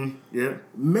 Mm-hmm. Yeah.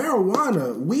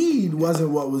 Marijuana, weed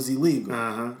wasn't what was illegal.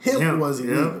 Hemp was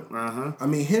illegal. Yep. I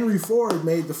mean, Henry Ford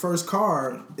made the first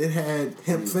car. It had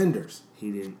hemp fenders.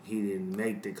 He didn't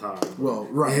make the car. Well,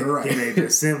 right. He made the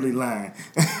assembly line.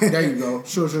 There you go.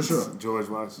 Sure. George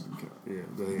Washington. Yeah,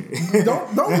 go ahead.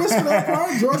 Don't listen to that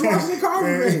part. George Washington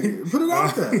Carver made it. Put it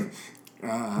out there.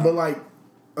 But like,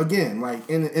 again, like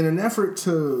in an effort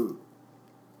to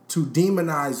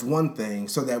demonize one thing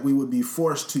so that we would be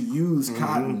forced to use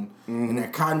cotton, and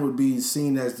that cotton would be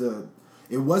seen as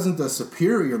it wasn't the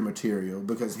superior material,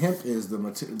 because hemp is the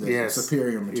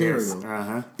superior material.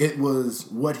 Yes. It was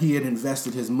what he had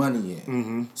invested his money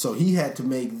in. So he had to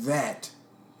make that,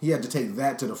 he had to take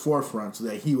that to the forefront so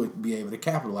that he would be able to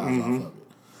capitalize off of it.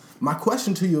 My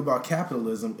question to you about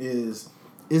capitalism is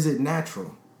it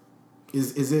natural?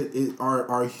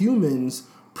 Are humans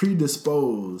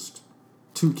predisposed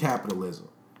to capitalism?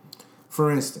 For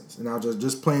instance, and I'll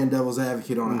just playing devil's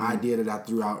advocate on an idea that I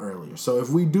threw out earlier. So if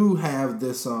we do have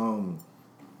this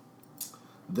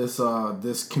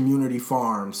this community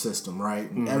farm system, right?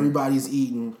 And everybody's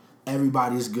eating,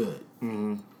 everybody's good.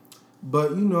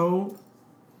 But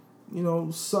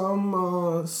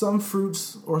some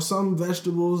fruits or some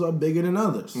vegetables are bigger than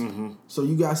others. So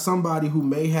you got somebody who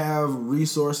may have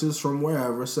resources from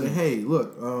wherever say, hey,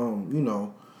 look,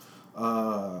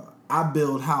 I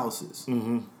build houses.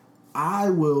 I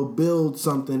will build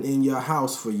something in your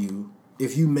house for you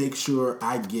if you make sure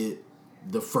I get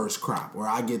the first crop, or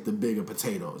I get the bigger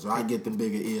potatoes, or I get the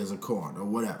bigger ears of corn, or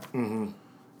whatever.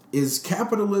 Is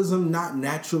capitalism not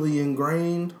naturally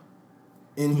ingrained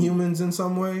in humans in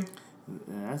some way?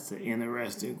 That's an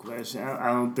interesting question. I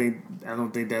don't think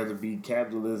that would be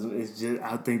capitalism. It's just,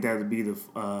 I think that would be the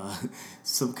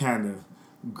some kind of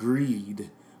greed.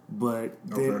 But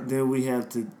then we have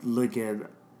to look at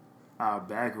our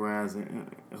backgrounds and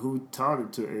who taught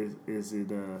it to. Is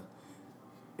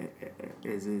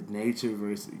it nature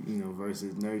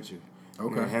versus nurture?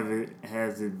 Okay.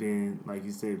 Has it been, like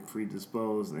you said,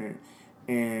 predisposed?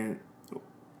 And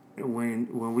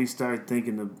when we start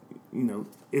thinking of,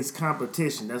 it's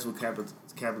competition. That's what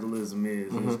capitalism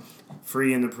is. It's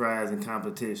free enterprise and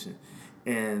competition.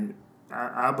 And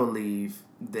I believe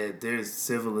that there's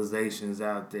civilizations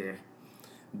out there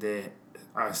that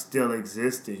are still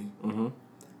existing,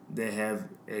 that have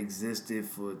existed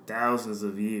for thousands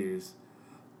of years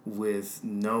with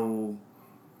no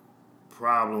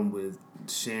problem with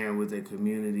sharing with their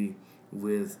community,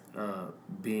 with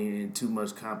being in too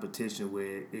much competition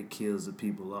where it kills the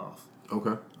people off.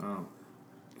 Okay.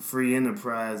 Free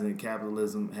enterprise and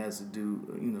capitalism has to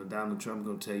do, Donald Trump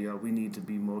gonna tell y'all we need to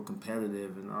be more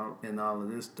competitive and all of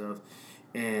this stuff,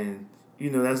 and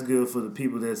that's good for the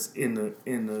people that's in the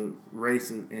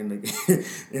race, in the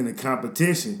in the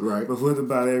competition. Right. But what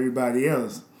about everybody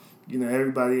else?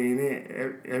 Everybody ain't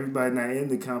in. Everybody not in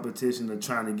the competition of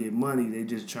trying to get money. They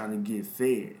just trying to get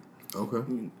fed.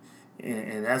 Okay.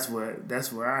 And that's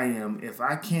where I am. If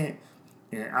I can't,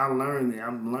 and I'm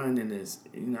learning this.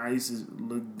 I used to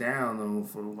look down on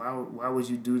why would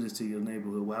you do this to your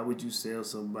neighborhood? Why would you sell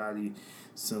somebody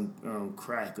some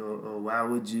crack, or why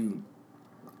would you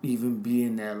even be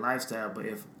in that lifestyle? But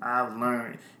if I've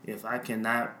learned, if I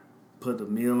cannot put a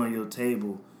meal on your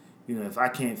table, if I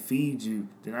can't feed you,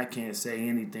 then I can't say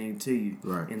anything to you.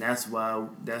 Right. And that's why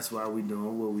we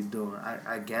doing what we doing.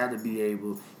 I gotta be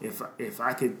able, if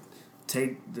I could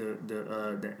take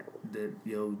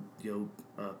your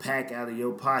pack out of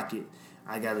your pocket,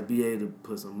 I gotta be able to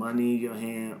put some money in your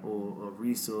hand, or a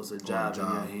resource, a job in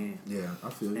your hand. Yeah, I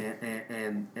feel you.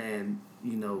 And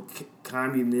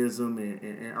communism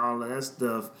and all of that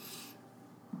stuff,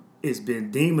 it's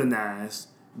been demonized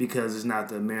because it's not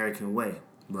the American way.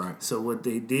 Right. So what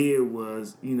they did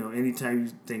was, anytime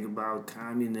you think about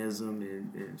communism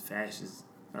and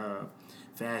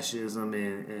fascism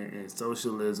and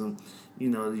socialism,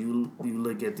 you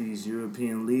look at these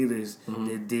European leaders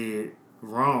that did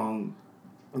wrong,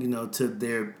 to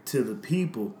the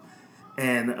people,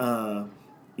 and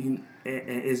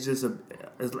it's just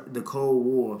it's like the Cold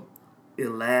War. It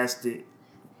lasted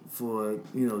for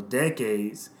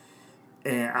decades,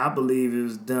 and I believe it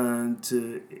was done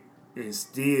to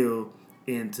instill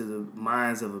into the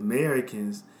minds of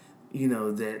Americans,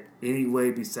 that any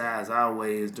way besides our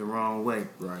way is the wrong way.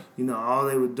 Right. All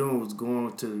they were doing was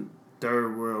going to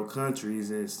third world countries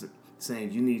and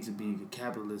saying you need to be a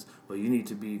capitalist or you need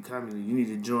to be a communist. You need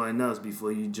to join us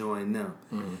before you join them.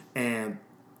 Mm-hmm. And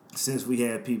since we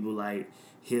had people like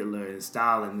Hitler and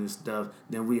Stalin and stuff,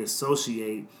 then we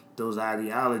associate those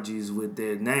ideologies with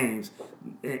their names.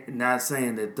 Not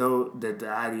saying that that the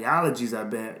ideologies are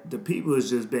bad, the people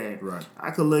is just bad. Right. I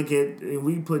could look at, and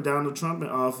we put Donald Trump in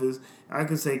office, I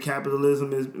could say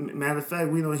capitalism is, matter of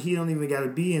fact, he don't even got to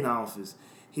be in office.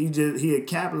 He a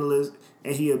capitalist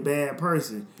and he a bad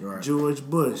person. Right. George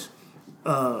Bush.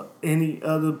 Any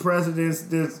other presidents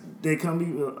that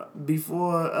come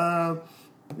before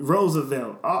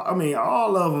Roosevelt.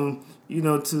 All of them,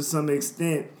 to some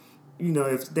extent,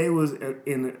 if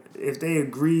they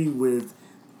agree with,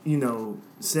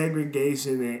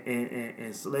 segregation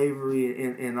and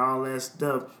slavery and all that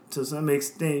stuff, to some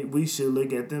extent, we should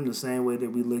look at them the same way that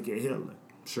we look at Hitler.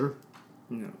 Sure.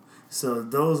 So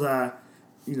those are,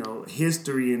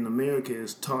 history in America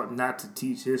is taught not to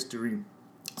teach history.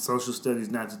 Social studies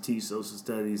not to teach social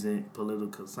studies, and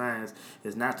political science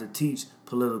is not to teach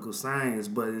political science,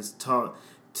 but it's taught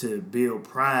to build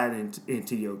pride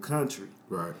into your country.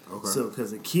 Right. Okay. So,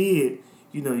 because a kid,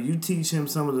 you teach him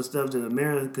some of the stuff that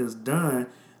America's done,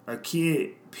 a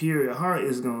kid, pure at heart,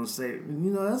 is gonna say,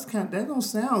 that don't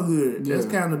sound good. Yeah. That's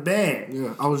kind of bad.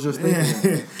 Yeah. I was just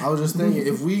thinking.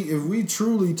 If we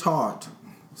truly taught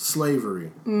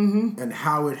slavery and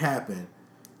how it happened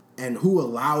and who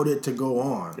allowed it to go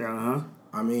on. Uh-huh.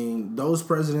 I mean, those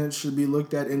presidents should be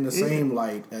looked at in the same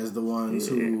light as the ones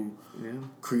who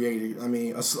created. I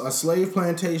mean, a slave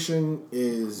plantation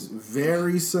is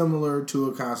very similar to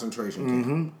a concentration camp.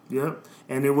 Mm-hmm. Yep,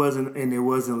 and it wasn't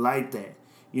like that.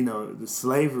 The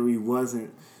slavery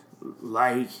wasn't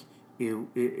like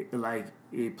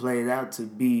it played out to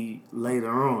be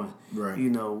later on. Right.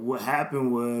 What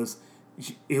happened was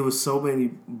it was so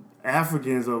many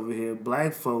Africans over here,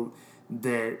 black folk,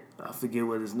 that I forget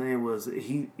what his name was.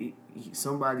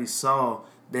 Somebody saw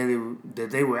that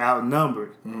they were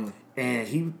outnumbered, and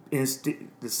he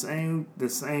the same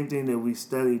thing that we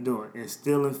studied doing,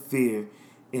 instilling fear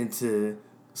into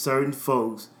certain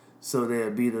folks so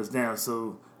they'll beat us down.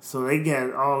 So they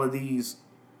got all of these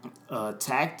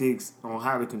tactics on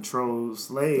how to control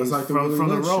slaves like from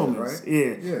the Romans, shit,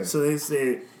 right? Yeah. So they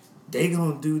said, they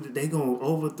gonna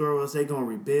overthrow us, they gonna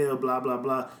rebel, blah, blah,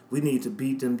 blah. We need to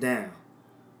beat them down.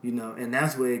 And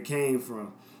that's where it came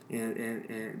from.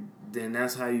 And then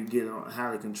that's how you get on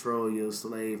how to control your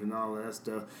slave and all of that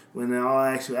stuff. When in all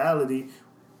actuality,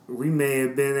 we may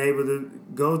have been able to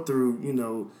go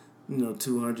through,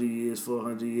 200 years,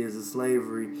 400 years of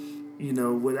slavery,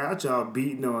 without y'all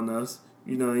beating on us.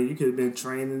 And you could have been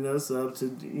training us up to,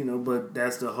 but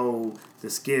that's the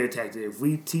scare tactic. If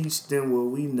we teach them what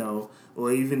we know,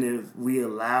 or even if we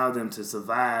allow them to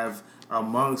survive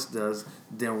amongst us,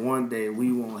 then one day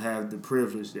we won't have the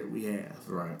privilege that we have.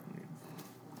 Right.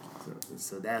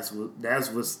 So that's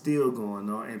what's still going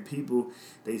on, and people,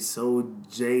 they so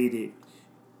jaded,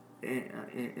 and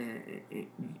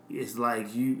it's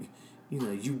like you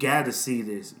got to see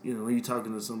this. When you're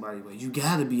talking to somebody, but you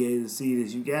got to be able to see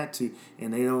this. You got to,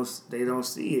 and they don't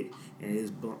see it,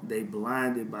 and they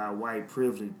blinded by white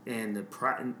privilege and the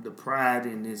pride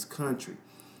in this country.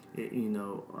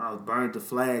 I burned the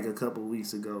flag a couple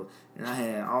weeks ago, and I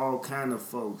had all kind of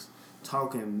folks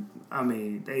talking. I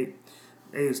mean, they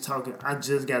was talking. I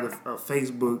just got a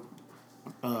Facebook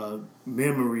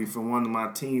memory from one of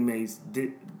my teammates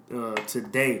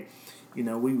today.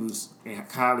 We was in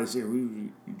college and we were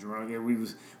drunk and we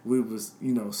was we was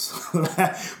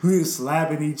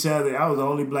slapping each other. I was the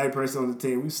only black person on the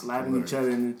team. We slapping each other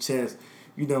in the chest,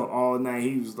 all night.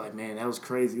 He was like, "Man, that was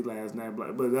crazy last night."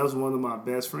 But that was one of my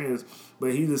best friends.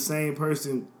 But he's the same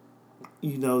person,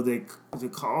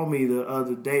 that called me the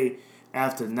other day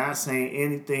after not saying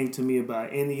anything to me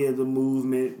about any of the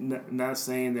movement, not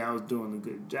saying that I was doing a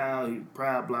good job, he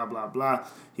proud, blah, blah, blah.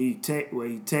 He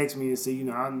texted me and said,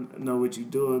 I know what you're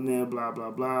doing there, blah,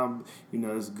 blah, blah.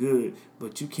 It's good,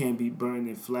 but you can't be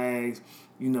burning flags.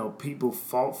 People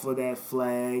fought for that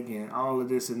flag and all of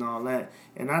this and all that.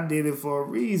 And I did it for a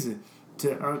reason,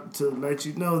 to let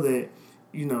you know that,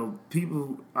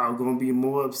 people are going to be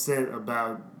more upset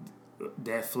about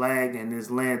that flag and this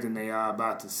land than they are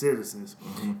about the citizens.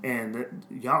 Mm-hmm. And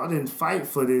y'all didn't fight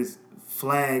for this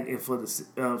flag and for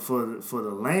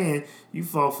the land. You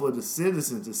fought for the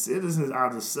citizens. The citizens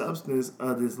are the substance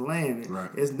of this land. Right.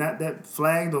 It's not that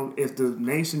flag. If the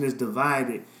nation is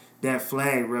divided, that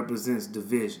flag represents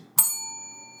division.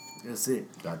 That's it.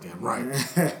 Goddamn right.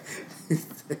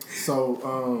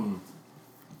 So,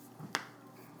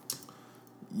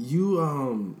 you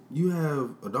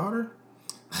have a daughter?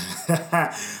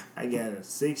 I got a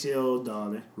 6-year-old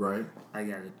daughter. Right. I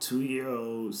got a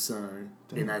 2-year-old son.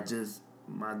 Damn. And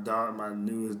my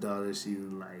newest daughter, she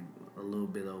was like a little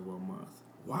bit over a month.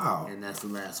 Wow. And that's the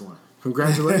last one.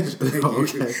 Congratulations.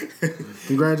 Okay.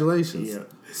 Congratulations. Yeah.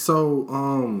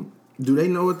 So, do they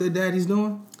know what their daddy's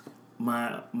doing?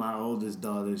 My oldest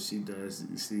daughter, she does.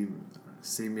 She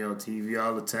see me on TV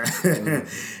all the time.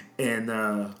 Mm-hmm. And,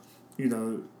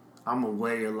 I'm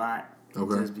away a lot.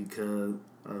 Okay. Just because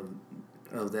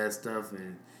of that stuff.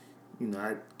 And,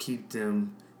 I keep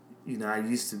them, I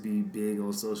used to be big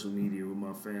on social media with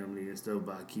my family and stuff,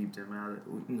 but I keep them out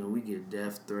of, we get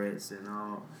death threats and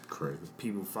all. Crazy.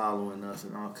 People following us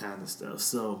and all kind of stuff.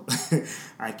 So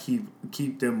I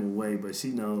keep them away, but she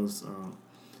knows,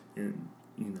 and,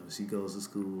 she goes to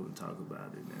school and talk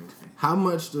about it and everything. How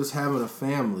much does having a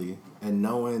family and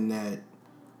knowing that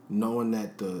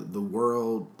the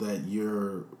world that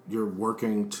you're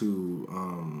working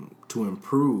to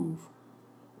improve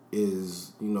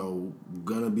is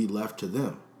gonna be left to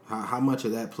them? How much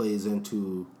of that plays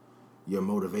into your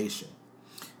motivation?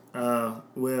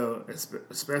 Well,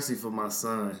 especially for my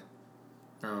son,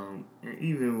 and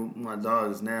even my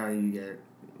daughters now. You got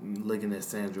looking at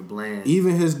Sandra Bland.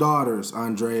 Even his daughters,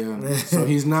 Andrea. So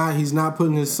he's not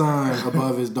putting his son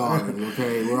above his daughter.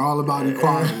 Okay, we're all about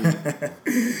equality.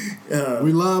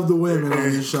 We love the women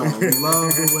on this show. We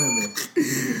love the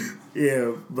women.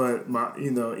 Yeah, but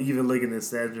even looking at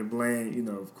Sandra Bland,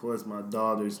 of course, my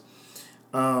daughters.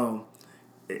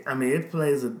 It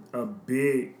plays a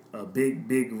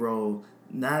big role.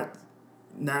 Not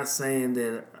saying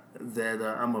that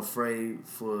I'm afraid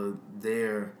for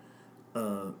their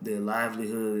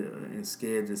livelihood and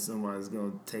scared that somebody's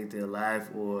going to take their life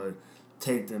or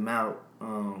take them out.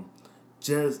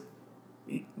 Just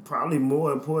probably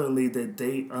more importantly that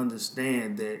they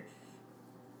understand that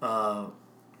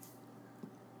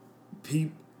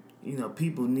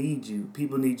people need you.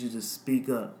 People need you to speak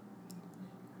up.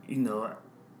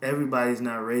 Everybody's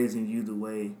not raising you the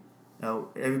way.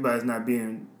 Everybody's not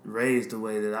being raised the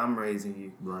way that I'm raising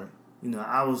you. Right.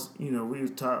 I was. We were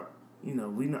taught. I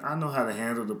know how to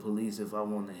handle the police if I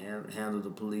want to handle the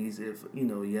police. If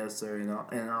yes sir,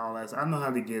 and all that. I know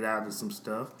how to get out of some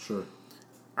stuff. Sure.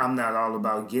 I'm not all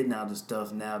about getting out of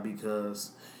stuff now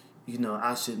because,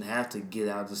 I shouldn't have to get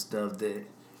out of stuff that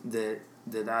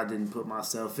I didn't put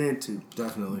myself into.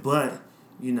 Definitely. But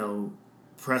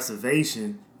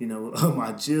preservation. Of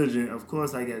my children. Of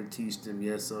course, I got to teach them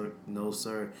yes sir, no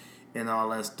sir, and all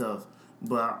that stuff.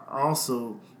 But I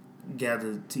also got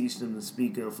to teach them to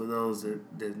speak up for those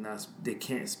that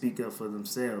can't speak up for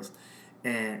themselves,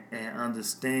 and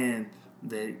understand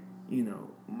that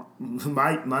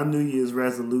my New Year's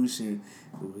resolution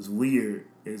was weird.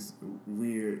 It's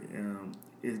weird.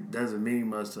 It doesn't mean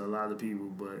much to a lot of people,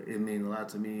 but it means a lot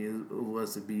to me. It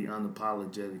was to be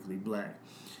unapologetically black.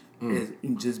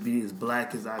 Just be as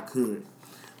black as I could.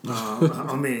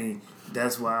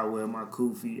 That's why I wear my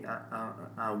kufi.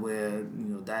 I wear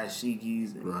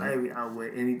dashikis. Right. I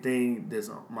wear anything that's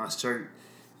on my shirt.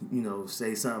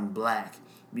 Say something black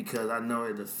because I know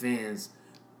it offends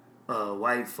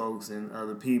white folks and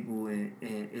other people, and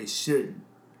it shouldn't.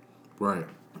 Right.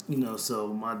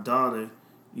 So my daughter,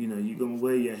 you're gonna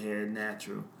wear your hair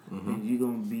natural. Mm-hmm. And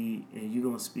you're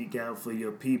gonna speak out for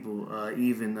your people.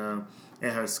 Even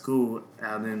at her school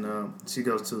out in she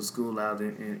goes to a school out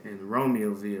in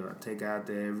Romeoville. I take her out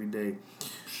there every day.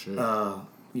 Shit. I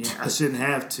shouldn't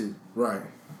have to. Right.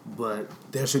 But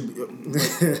there should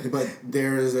be. but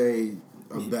there is a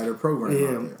better program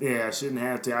out there. Yeah, I shouldn't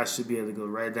have to. I should be able to go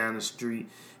right down the street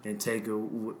and take her,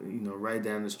 right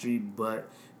down the street. But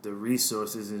the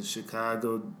resources in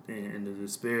Chicago and the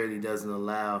disparity doesn't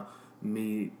allow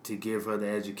me to give her the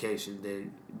education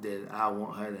that I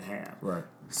want her to have. Right.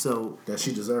 So that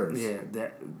she deserves. Yeah.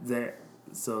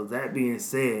 So that being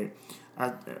said,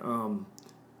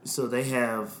 so they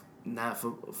have not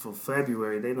for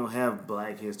February. They don't have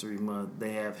Black History Month.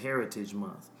 They have Heritage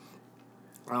Month.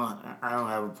 I don't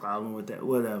have a problem with that.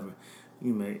 Whatever.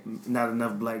 You may not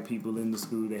enough black people in the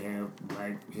school to have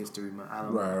Black History Month. I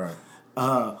don't know.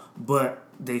 Right. But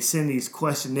they send these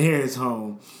questionnaires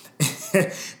home,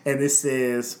 and it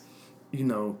says,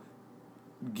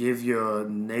 give your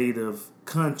native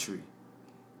country.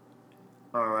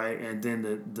 All right, and then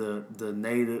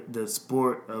the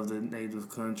sport of the native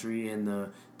country and the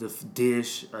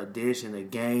dish and a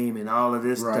game and all of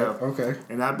this stuff. Okay.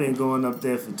 And I've been going up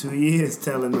there for 2 years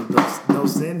telling them don't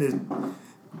send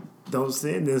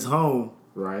this home.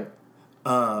 Right.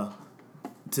 To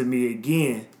me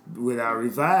again without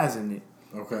revising it.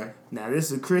 Okay. Now this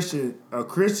is a Christian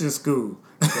school.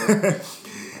 Okay.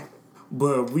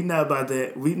 But we not about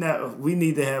that. We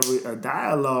need to have a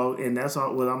dialogue, and that's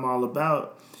what I'm all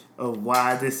about. Of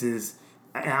why this is,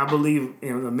 and I believe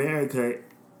in America.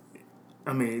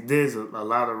 I mean, there's a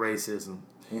lot of racism,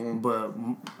 but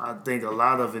I think a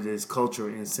lot of it is cultural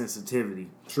insensitivity.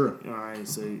 Sure. All right,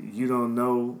 so you don't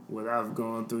know what I've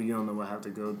gone through. You don't know what I have to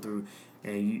go through,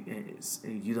 and you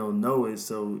don't know it,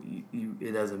 so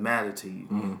it doesn't matter to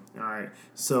you. All right,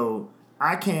 so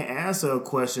I can't answer a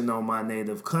question on my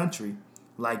native country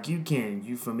like you can.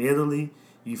 You from Italy,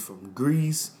 you from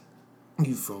Greece,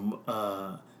 you from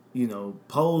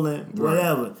Poland,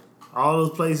 whatever. All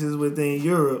those places within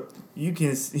Europe, you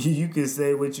can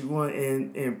say what you want,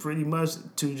 and pretty much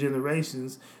 2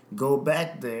 generations go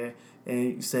back there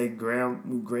and say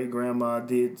great grandma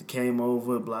came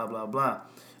over, blah blah blah.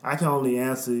 I can only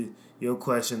answer your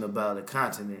question about a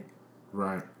continent.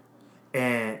 Right.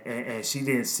 And she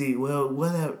didn't see, well,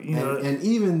 whatever, And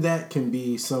even that can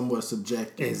be somewhat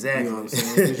subjective. Exactly. You know what I'm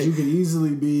saying? Because you could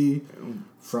easily be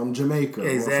from Jamaica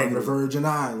or from the Virgin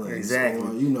Islands.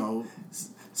 Exactly. Or,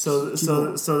 So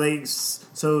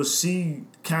she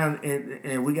kind of,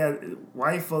 and we got,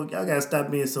 white folk, y'all got to stop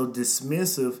being so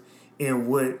dismissive in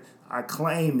what our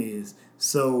claim is.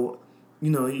 So,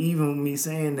 even me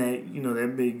saying that, they're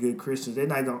big good Christians, they're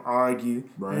not going to argue.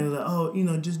 Right. And they're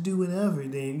like, just do whatever.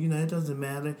 Then, it doesn't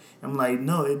matter. I'm like,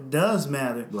 no, it does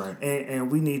matter. Right.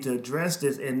 And we need to address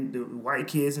this. And the white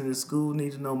kids in the school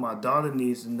need to know. My daughter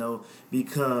needs to know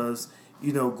because,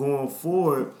 going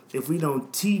forward, if we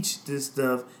don't teach this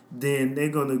stuff, then they're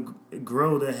going to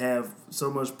grow to have so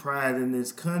much pride in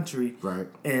this country right.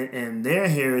 and their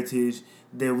heritage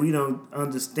that we don't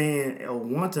understand or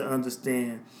want to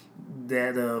understand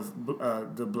that of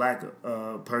the black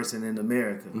person in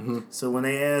America. Mm-hmm. So when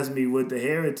they ask me what the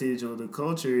heritage or the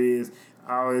culture is,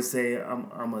 I always say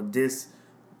I'm a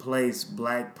displaced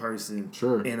black person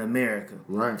in America.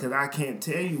 Right. Because I can't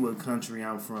tell you what country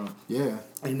I'm from. Yeah.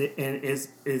 And it's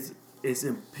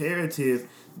imperative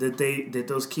that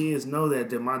those kids know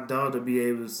that my daughter be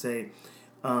able to say,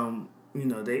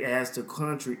 they asked the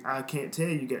country. I can't tell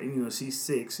you, she's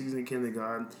 6, she's in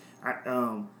kindergarten.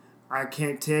 I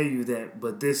can't tell you that,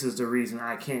 but this is the reason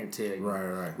I can't tell you.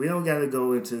 Right. We don't got to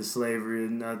go into slavery or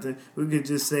nothing. We could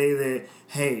just say that,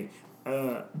 hey,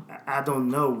 I don't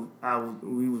know.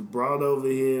 We was brought over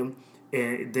here,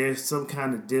 and there's some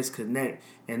kind of disconnect,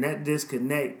 and that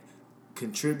disconnect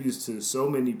contributes to so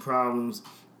many problems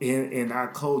in our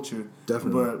culture.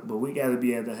 Definitely. But we got to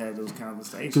be able to have those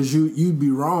conversations. Because you'd be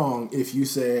wrong if you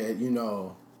said,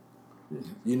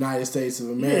 United States of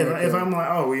America. Yeah, if I'm like,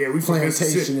 oh yeah, we from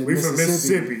Mississippi. We from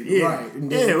Mississippi. Yeah. Right.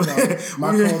 And then,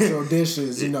 my cultural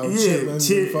dishes,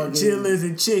 chitlins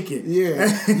and chicken. Yeah.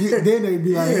 Then they'd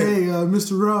be like, hey,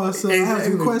 Mr. Ross, I have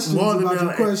some questions about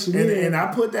your question. And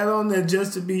I put that on there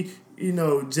just to be,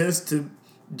 just to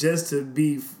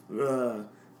be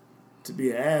to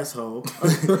be an asshole.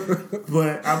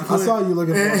 But I saw you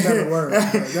looking for a better word.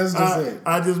 That's just it.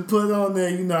 I just put on there,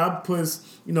 I put,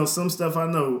 some stuff I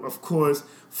know. Of course,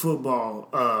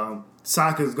 football,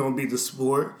 soccer is going to be the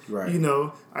sport. Right.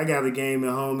 I got a game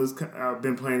at home. I've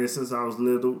been playing it since I was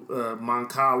little.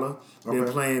 Mancala. Been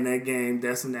playing that game.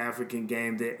 That's an African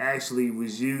game that actually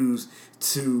was used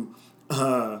to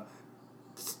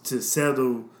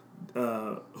settle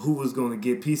who was going to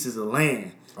get pieces of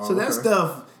land. So that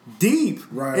stuff deep.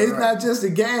 Right. It's not just a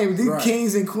game. These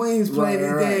kings and queens playing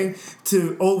the game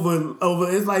to over.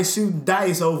 It's like shooting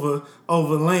dice over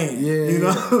land.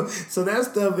 Yeah. So that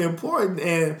stuff important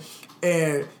and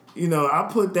I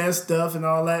put that stuff and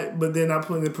all that, but then I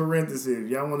put in parentheses.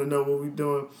 Y'all want to know what we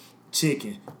doing?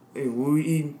 Chicken. And we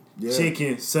eating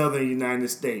chicken, Southern United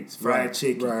States, fried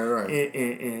chicken, right,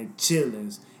 and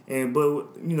chitlins.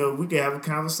 But we can have a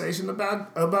conversation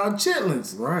about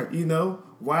chitlins, right?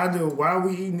 Why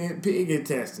we eating pig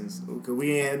intestines? Because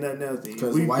we ain't had nothing else to eat.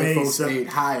 Because white folks ate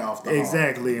high off the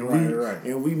exactly, hog.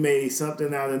 and we made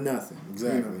something out of nothing.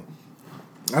 Exactly.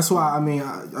 That's why I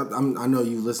know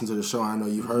you've listened to the show. I know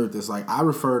you've heard this. Like I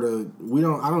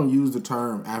don't use the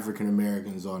term African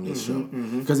Americans on this show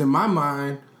because in my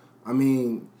mind,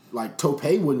 like Tope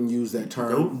wouldn't use that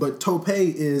term, but Tope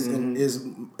is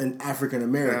an African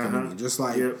American, just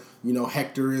like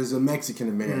Hector is a Mexican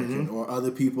American, or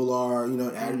other people are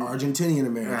Argentinian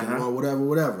American or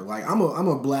whatever. Like I'm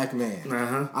a black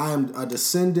man. I am a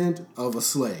descendant of a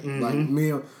slave. Like me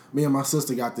and my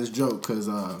sister got this joke because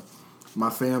my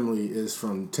family is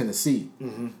from Tennessee,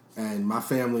 and my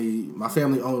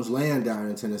family owns land down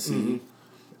in Tennessee,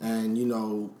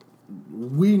 and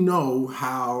we know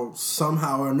how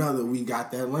somehow or another we got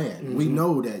that land. We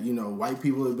know that white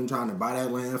people have been trying to buy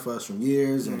that land for us for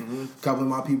years, and a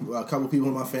couple people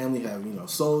in my family have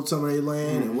sold some of their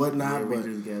land and whatnot. Yeah, we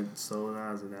just got sold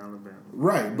ours in Alabama.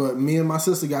 Right, but me and my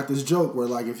sister got this joke where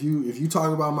like if you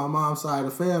talk about my mom's side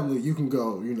of the family, you can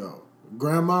go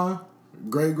grandma,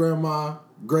 great grandma,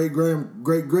 great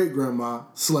great grandma,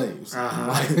 slaves.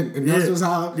 And that's just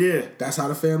how that's how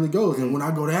the family goes. And when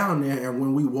I go down there and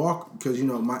when we walk, because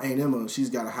my Aunt Emma, she's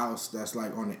got a house that's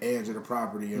like on the edge of the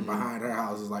property, and behind her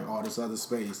house is like all this other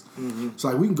space. So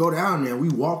like we can go down there and we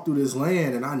walk through this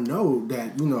land, and I know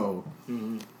that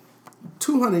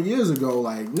 200 years ago,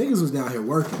 like niggas was down here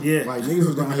working. Like niggas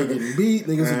was down here getting beat,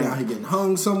 niggas was down here getting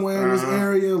hung somewhere in this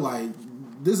area. Like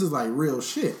this is like real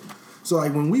shit. So,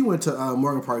 like, when we went to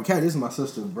Morgan Park Academy, this is my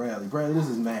sister, Bradley. Bradley, this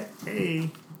is Matt.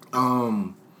 Hey.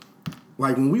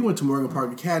 Like, when we went to Morgan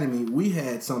Park Academy, we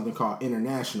had something called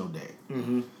International Day.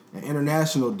 And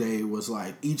International Day was,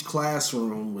 like, each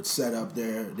classroom would set up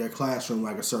their classroom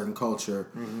like a certain culture.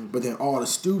 But then all the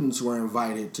students were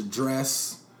invited to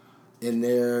dress in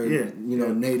their,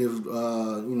 native,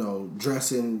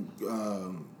 dressing,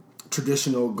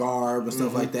 traditional garb and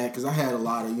stuff like that. Because I had a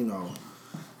lot of,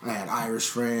 I had Irish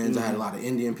friends. I had a lot of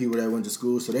Indian people that went to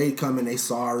school, so they come in they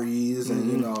saris,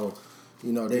 and they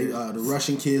the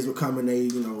Russian kids would come in they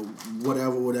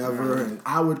whatever. And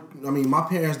my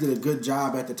parents did a good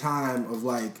job at the time of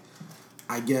like,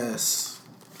 I guess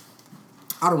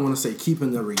I don't want to say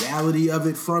keeping the reality of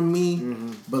it from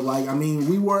me, but like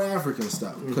we wore African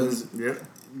stuff because.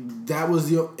 That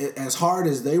was as hard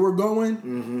as they were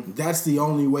going. That's the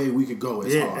only way we could go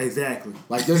as hard. Exactly.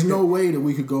 Like, there's no way that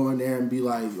we could go in there and be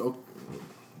like, oh,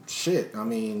 shit. Do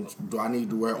I need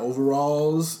to wear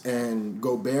overalls and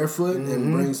go barefoot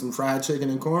and bring some fried chicken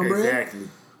and cornbread? Exactly.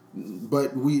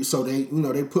 But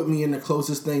they put me in the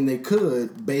closest thing they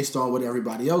could based on what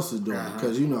everybody else is doing.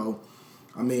 Because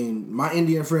my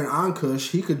Indian friend Ankush,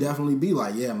 he could definitely be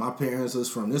like, yeah, my parents is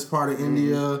from this part of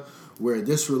India. We're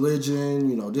this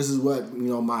religion, this is what,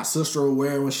 my sister will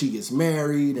wear when she gets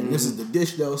married, and this is the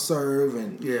dish they'll serve,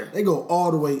 and they go all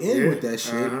the way in with that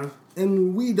shit,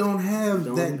 and we don't have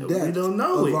that depth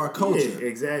of our culture. Yeah,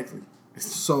 exactly.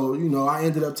 So, I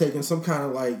ended up taking some kind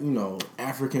of like,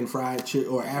 African fried chicken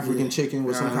or African chicken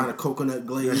with some kind of coconut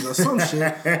glaze or some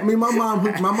shit. My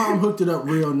mom hooked it up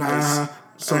real nice.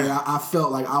 So I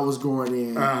felt like I was going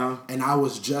in, and I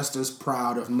was just as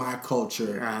proud of my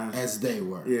culture as they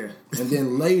were. Yeah. And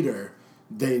then later,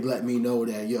 they let me know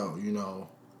that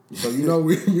so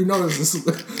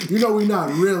we not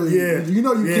really. Yeah. You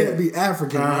can't be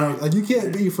African, right? Like you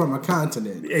can't be from a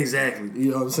continent. Exactly.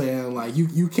 You know what I'm saying? Like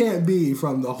you can't be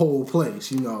from the whole place.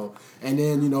 And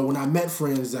then when I met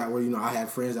friends that were I had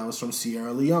friends that was from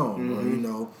Sierra Leone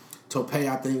or Tope,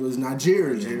 I think, was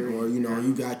Nigerian. Or,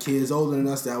 you got kids older than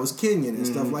us that was Kenyan and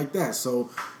stuff like that. So,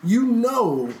 you're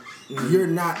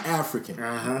not African.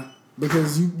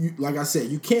 Because, you like I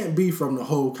said, you can't be from the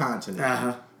whole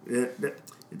continent. Yeah,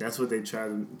 that's what they try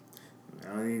to...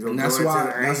 I ain't gonna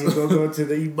go to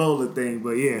the Ebola thing,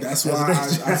 but yeah. That's why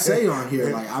I say on here,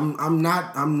 like I'm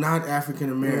not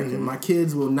African American. My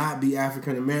kids will not be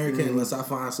African American unless I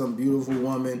find some beautiful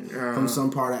woman from some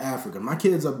part of Africa. My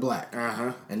kids are black,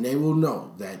 and they will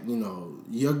know that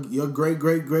your great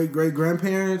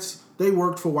grandparents, they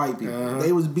worked for white people.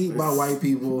 They was beat by white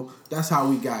people. That's how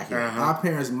we got here. Our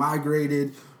parents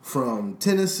migrated from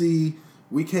Tennessee.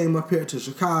 We came up here to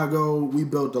Chicago. We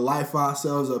built the life for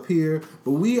ourselves up here,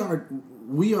 but we are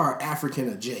African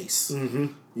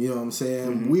adjacent. You know what I'm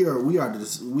saying? We are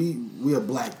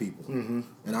black people, and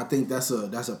I think that's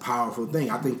a powerful thing.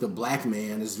 I think the black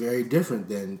man is very different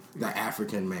than the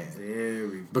African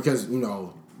man, because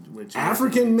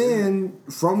African men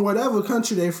from whatever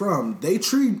country they from, they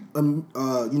treat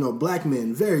black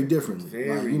men very differently.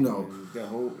 The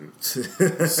whole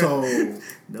so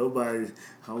nobody.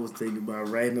 I was thinking about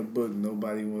writing a book.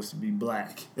 Nobody wants to be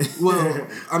black. Well,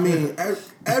 I mean,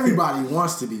 everybody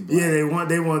wants to be black. Yeah,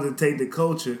 they want to take the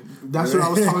culture. That's what I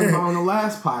was talking about on the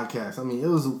last podcast. I mean, it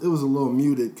was a little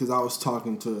muted because I was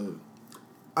talking to.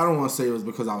 I don't want to say it was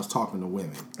because I was talking to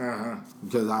women.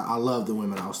 Because I love the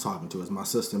women I was talking to. It's my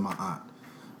sister and my aunt.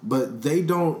 But they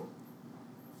don't...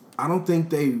 I don't think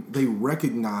they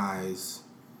recognize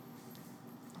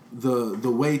the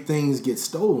way things get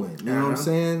stolen. You know what I'm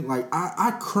saying? Like,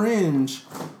 I cringe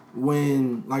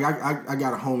when... Like, I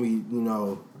got a homie,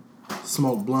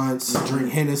 smoke blunts,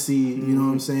 drink Hennessy, you know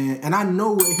what I'm saying? And I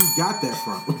know where he got that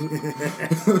from.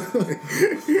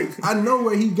 I know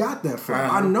where he got that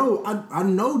from. I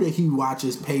know that he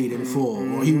watches Paid in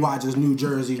Full, or he watches New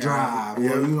Jersey Drive, or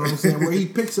you know what I'm saying, where he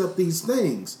picks up these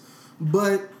things.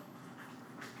 But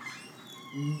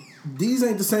these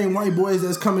ain't the same white boys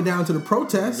that's coming down to the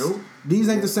protests. Nope. These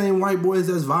ain't the same white boys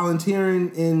that's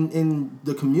volunteering in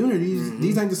the communities.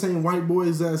 These ain't the same white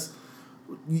boys that's...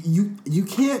 You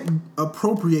can't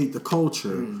appropriate the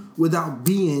culture without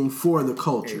being for the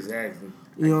culture. Exactly.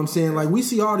 You know what I'm saying? Like, we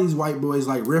see all these white boys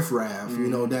like Riff Raff,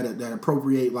 that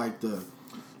appropriate like the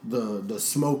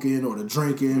smoking or the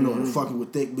drinking or the fucking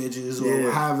with thick bitches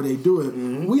or however they do it.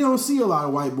 We don't see a lot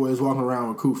of white boys walking around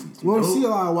with kufis. We don't see a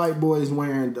lot of white boys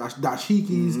wearing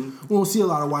dashikis. We don't see a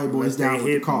lot of white boys down with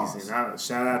the cars.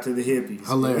 Shout out to the hippies.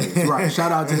 Hilarious. Right.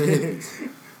 Shout out to the hippies.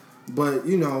 But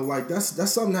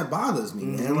that's something that bothers me,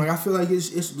 man. Like, I feel like it's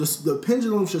just the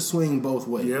pendulum should swing both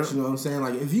ways. Yep. You know what I'm saying?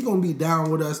 Like, if you're gonna be down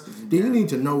with us, then you need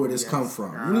to know where this come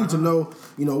from. You need to know.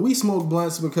 We smoke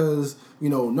blunts because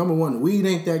number one, the weed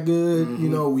ain't that good.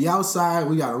 We outside,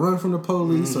 we gotta run from the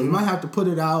police, so you might have to put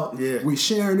it out. Yeah. We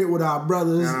sharing it with our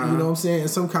brothers. You know what I'm saying?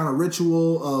 Some kind of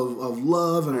ritual of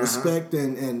love and respect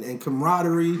and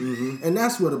camaraderie, and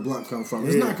that's where the blunt come from.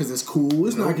 It's not because it's cool.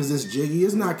 It's not because it's jiggy.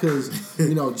 It's not because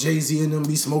Jay-Z and them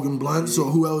be smoking blunts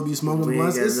or whoever be smoking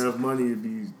blunts. We ain't got enough money to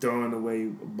be throwing away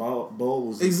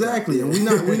bowls. Exactly, and we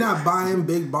not buying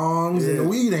big bongs, and the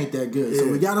weed ain't that good, so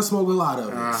we gotta smoke a lot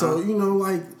of it. So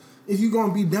like, if you're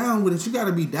gonna be down with it, you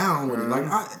gotta be down with it. Like,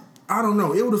 I don't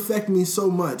know, it would affect me so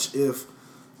much if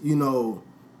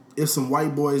if some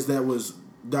white boys that was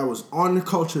on the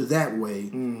culture that way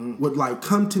would like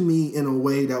come to me in a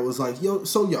way that was like,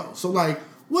 so like,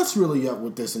 what's really up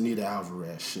with this Anita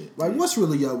Alvarez shit? Like, what's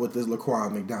really up with this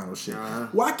Laquan McDonald shit?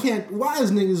 Why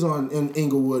is niggas in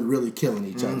Inglewood really killing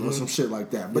each other or some shit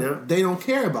like that? But they don't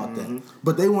care about that.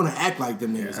 But they want to act like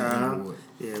them niggas in Inglewood.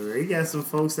 Yeah, we got some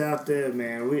folks out there,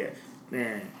 man.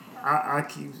 I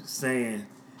keep saying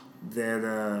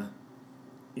that,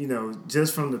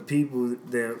 just from the people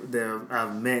that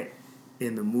I've met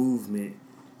in the movement,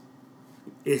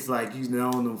 it's like you've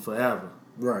known them forever.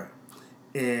 Right.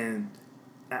 And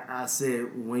I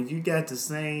said, when you have the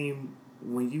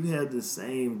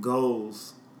same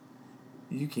goals,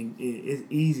 it's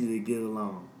easy to get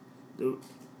along.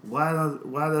 Why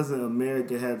doesn't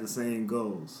America have the same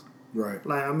goals? Right.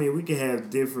 Like, I mean, we can have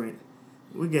different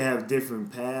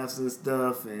paths and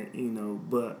stuff, and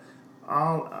but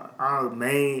our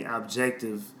main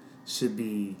objective should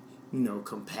be,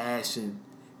 compassion,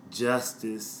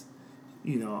 justice,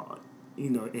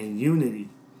 and unity.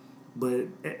 But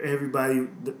everybody,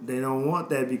 they don't want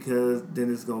that because then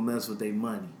it's gonna mess with their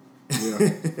money.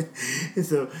 Yeah.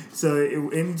 so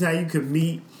anytime you could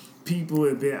meet people,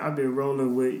 I've been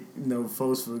rolling with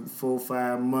folks for 4 or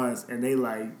 5 months, and they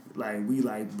like we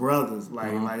like brothers,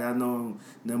 like I know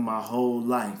them my whole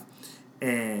life,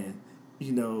 and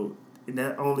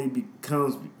that only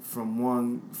becomes from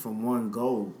one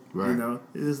goal. Right.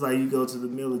 It's just like you go to the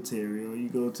military or you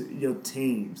go to your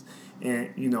teams,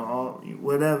 and all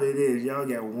whatever it is, y'all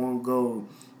got one goal.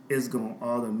 It's gonna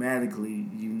automatically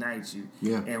unite you.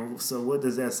 Yeah. And so, what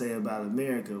does that say about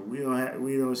America? We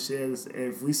don't share this.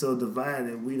 If we so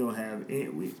divided, we don't have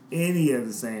any of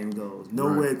the same goals.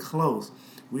 Nowhere close.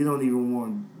 We don't even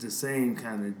want the same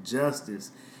kind of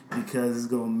justice because it's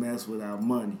gonna mess with our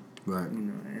money. Right.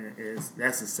 And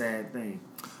that's a sad thing.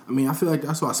 I mean, I feel like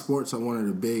that's why sports are one of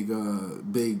the big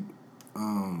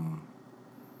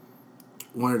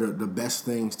one of the best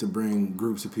things to bring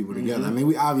groups of people together. I mean,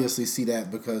 we obviously see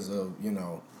that because of,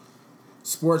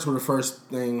 sports were the first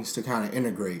things to kind of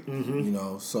integrate,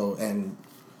 so, and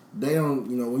they don't,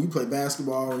 when you play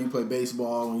basketball, when you play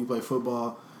baseball, when you play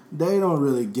football, they don't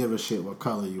really give a shit what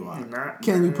color you are.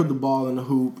 Can you put the ball in the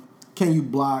hoop? Can you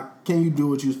block? Can you do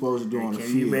what you're supposed to do on the field?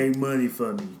 Can you make money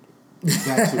for me?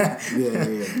 That too.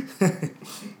 Yeah.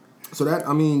 So that,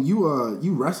 I mean,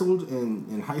 you wrestled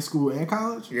in high school and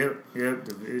college? Yep.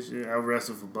 Division. I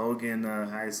wrestled for Bogan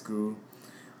High School,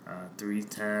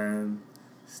 3-time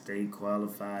state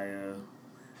qualifier.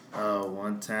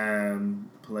 One time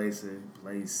place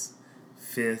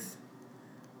fifth.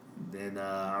 Then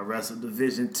I wrestled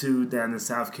Division II down in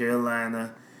South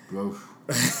Carolina. Oof.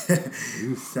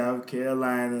 South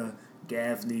Carolina,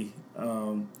 Gaffney.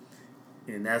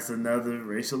 And that's another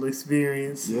racial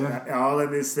experience. Yeah. All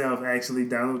in itself, actually,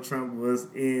 Donald Trump was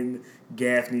in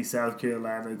Gaffney, South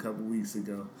Carolina a couple weeks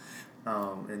ago.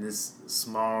 In this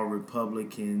small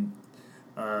Republican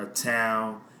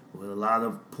town with a lot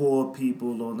of poor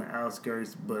people on the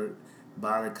outskirts, but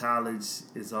by the college,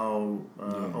 it's all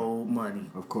old money.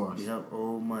 Of course. Yep,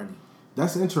 old money.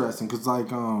 That's interesting because,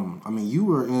 like, I mean, you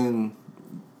were in.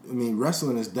 I mean,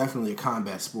 wrestling is definitely a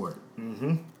combat sport.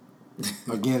 Mm-hmm.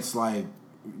 Against, like,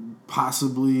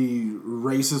 possibly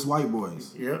racist white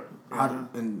boys. Yep.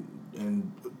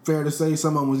 And fair to say,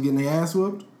 someone was getting their ass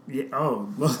whooped. Yeah. Oh,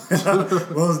 most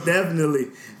definitely.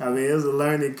 I mean, it was a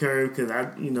learning curve because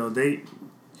we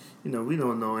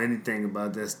don't know anything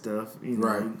about that stuff.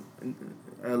 Right.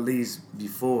 At least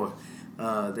before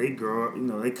they grow up,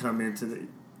 they come into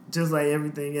just like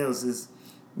everything else is,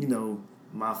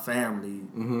 my family,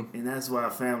 and that's why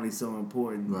family's so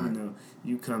important. Right.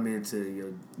 You come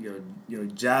into your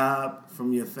job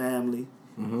from your family,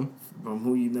 from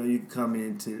who you come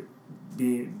into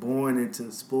being born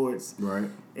into sports, right,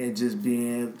 and just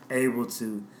being able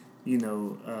to,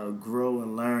 grow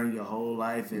and learn your whole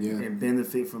life and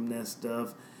benefit from that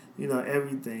stuff,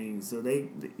 everything. So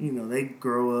they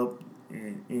grow up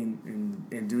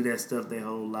and do that stuff their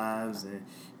whole lives. And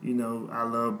I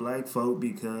love black folk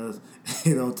because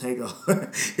it don't take all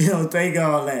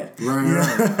that.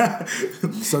 Right.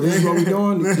 So this is what we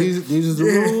doing. These are the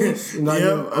rules.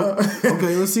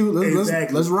 Okay, let's see.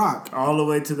 Exactly. Let's rock. All the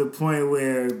way to the point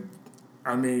where,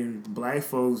 I mean, black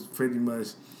folks pretty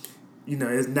much,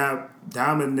 it's not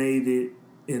dominated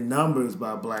in numbers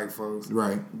by black folks.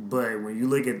 Right. But when you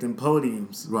look at them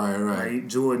podiums, right. Like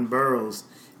Jordan Burroughs,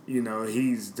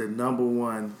 he's the number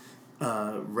one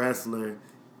wrestler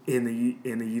in the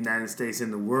United States, in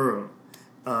the world.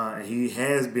 He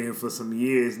has been for some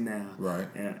years now. Right.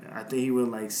 And I think he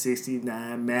won like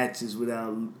 69 matches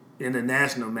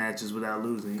international matches without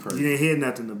losing. Crazy. You didn't hear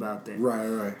nothing about that.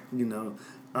 Right.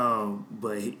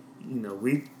 But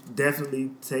we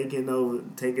definitely taking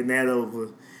that over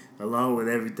along with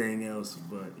everything else.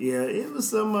 But yeah, it was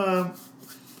some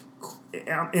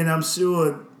and I'm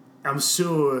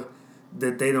sure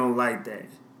that they don't like that.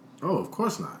 Oh, of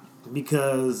course not.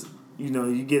 Because,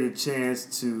 you get a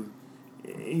chance to,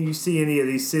 you see any of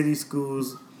these city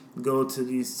schools go to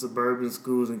these suburban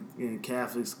schools and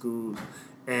Catholic schools,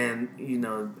 and,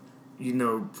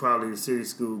 probably the city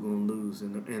school going to lose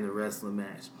in the wrestling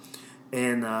match.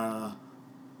 And,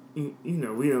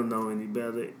 we don't know any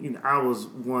better. I was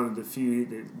one of the few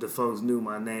that the folks knew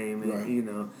my name, and, right.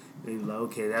 They were like,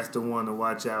 okay, that's the one to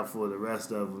watch out for. The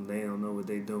rest of them, they don't know what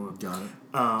they're doing. Got it.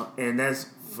 And that's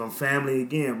from family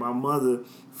again. My mother,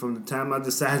 from the time I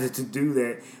decided to do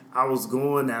that, I was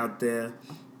going out there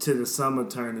to the summer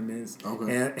tournaments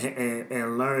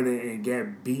and learning and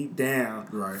get beat down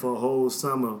for a whole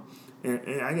summer.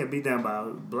 And I got beat down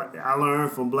by I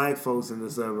learned from black folks in the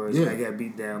suburbs. I got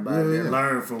beat down by and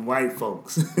learned from white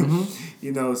folks.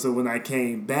 Mm-hmm. So when I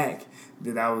came back,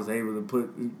 that I was able to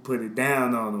put it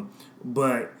down on them.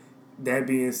 But that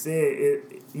being said,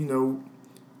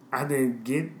 I didn't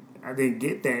get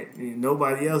that. And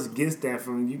nobody else gets that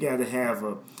from you. Got to have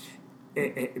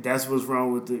that's what's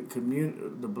wrong with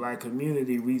the black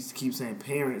community. We keep saying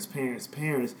parents.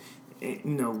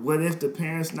 And, what if the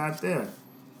parents not there?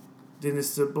 Then it's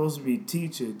supposed to be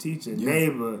teacher,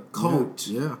 neighbor, coach,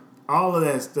 all of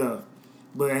that stuff.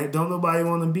 But don't nobody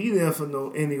want to be there for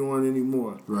anyone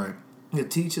anymore. Right. The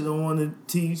teacher don't want to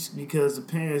teach because the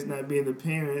parents not being the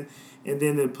parent, and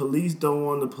then the police don't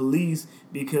want to police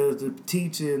because the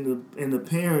teacher and the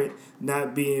parent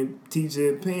not being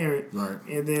teacher and parent. Right.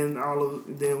 And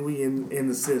then we in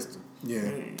the system. Yeah.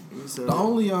 So, the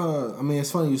only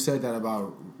it's funny you said that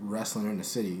about wrestling in the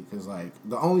city because like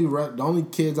the only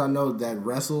kids I know that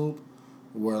wrestled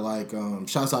were like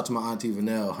shouts out to my auntie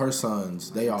Vanelle, her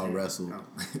sons, they all wrestled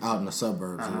out in the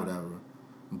suburbs or whatever.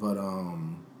 But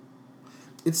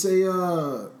it's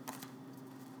a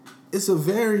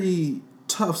very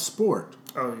tough sport.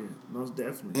 Oh yeah, most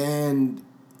definitely. And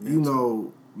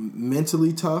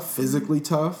mentally tough, physically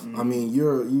tough. I mean,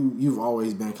 you've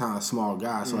always been kind of small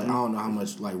guy, so like I don't know how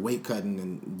much like weight cutting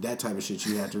and that type of shit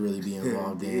you have to really be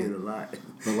involved in. A lot.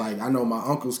 But like I know my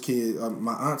uncle's kid,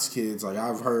 my aunt's kids. Like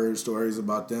I've heard stories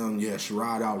about them. Yeah,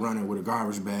 Sherrod out running with a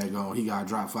garbage bag on. He got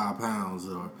dropped 5 pounds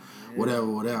or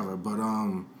whatever. But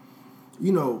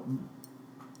you know,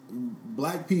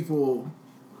 black people,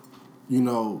 you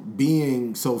know,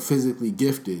 being so physically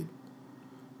gifted.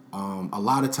 A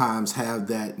lot of times have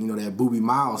that, you know, that Boobie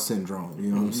Miles syndrome.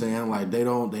 You know what I'm saying? Like they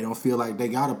don't feel like they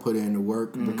gotta put in the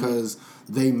work because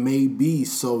they may be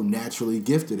so naturally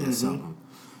gifted at something.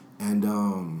 And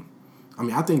I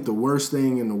mean, I think the worst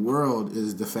thing in the world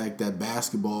is the fact that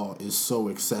basketball is so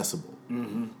accessible.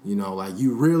 You know, like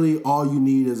you really all you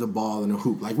need is a ball and a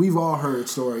hoop. Like we've all heard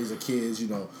stories of kids. You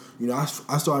know,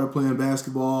 I started playing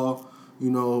basketball. You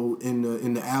know,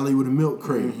 in the alley with a milk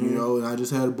crate, you know, and I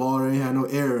just had a ball that ain't had no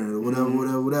air in it or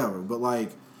whatever. But,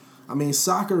 like, I mean,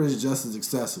 soccer is just as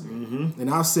accessible.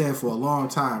 And I've said for a long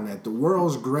time that the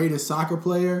world's greatest soccer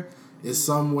player is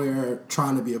somewhere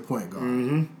trying to be a point guard.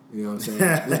 You know what I'm saying?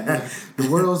 the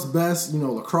world's best, you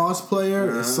know, lacrosse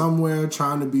player is somewhere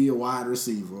trying to be a wide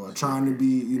receiver or trying to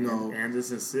be, you know.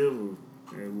 Anderson Silva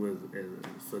was a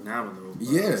phenomenal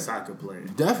soccer player.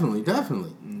 Definitely.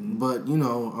 But you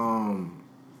know,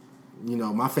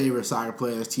 my favorite soccer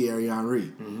player is Thierry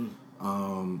Henry. You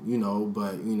know,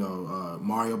 but you know,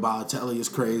 Mario Balotelli is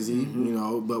crazy. You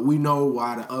know, but we know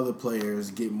why the other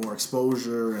players get more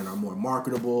exposure and are more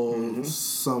marketable,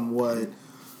 somewhat.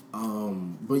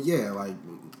 But yeah, like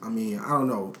I mean, I don't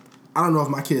know if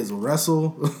my kids will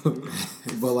wrestle,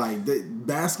 but like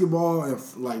basketball and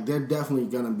like they're definitely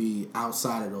gonna be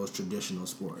outside of those traditional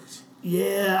sports.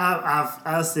 Yeah,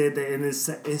 I said that, and it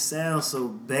sounds so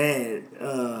bad,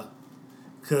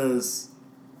 cause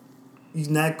you're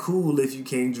not cool if you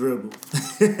can't dribble.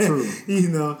 True. You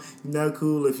know, you're not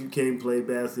cool if you can't play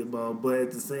basketball. But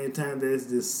at the same time, there's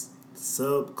this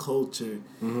subculture,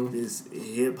 this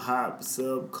hip hop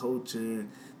subculture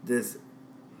that's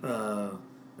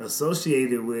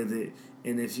associated with it.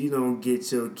 And if you don't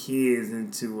get your kids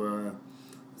into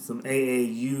some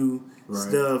AAU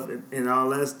stuff and all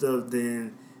that stuff,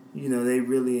 then you know they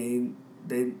really ain't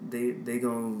they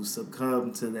gonna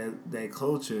succumb to that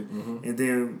culture. And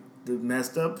then the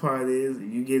messed up part is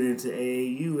you get into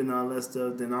AAU and all that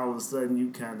stuff, then all of a sudden you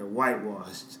kind of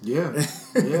whitewashed. Yeah,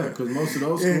 because most of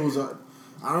those schools are.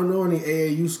 I don't know any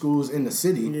AAU schools in the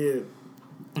city.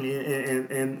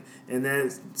 And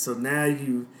that's so now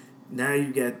you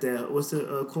got that. What's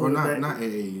the quarterback? Or not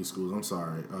AAU schools. I'm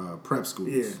sorry, prep schools.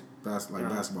 Yeah.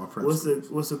 Basketball prep. What's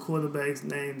the quarterback's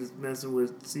name that's messing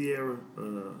with Sierra?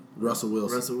 Russell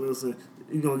Wilson.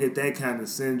 You're gonna get that kind of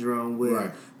syndrome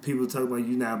where people talk about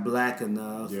you not black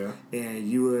enough, and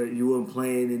you weren't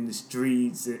playing in the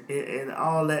streets and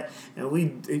all that. And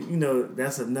we, you know,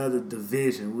 that's another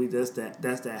division. That's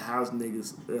that house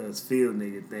niggas field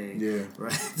nigga thing,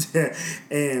 right?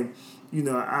 And you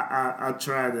know, I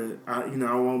try to, you know,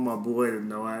 I want my boy to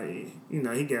know,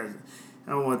 he got.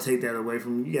 I don't want to take that away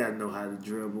from him. You got to know how to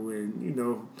dribble and, you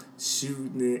know,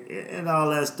 shooting and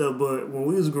all that stuff. But when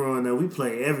we was growing up, we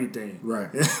played everything.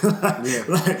 Right. Like,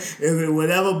 if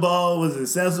whatever ball was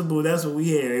accessible, that's what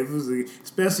we had. It was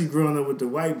especially growing up with the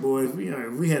white boys. If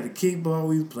we had the kickball,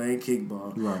 we was playing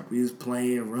kickball. Right. We was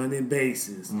playing running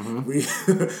bases. We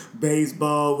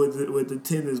baseball with the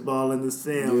tennis ball in the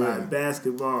sand, like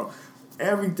basketball.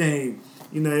 Everything.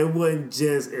 You know, it wasn't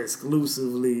just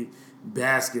exclusively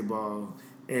basketball,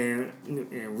 and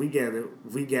we gotta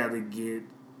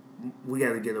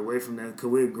get away from that because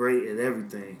we're great at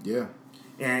everything. Yeah,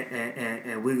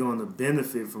 and we're gonna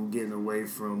benefit from getting away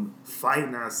from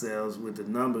fighting ourselves with the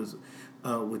numbers,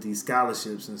 with these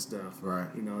scholarships and stuff. Right.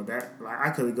 You know that like I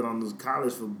could have gone to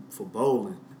college for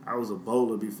bowling. I was a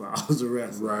bowler before I was a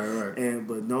wrestler. Right. And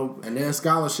there's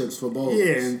scholarships for bowlers.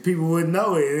 Yeah, and people wouldn't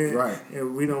know it. Right.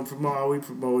 And we don't promote. All we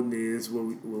promoting is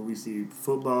what we see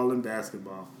football and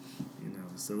basketball. You know,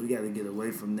 so we got to get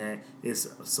away from that. It's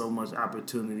so much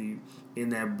opportunity in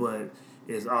that, but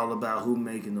it's all about who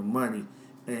making the money,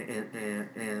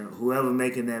 and whoever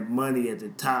making that money at the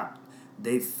top,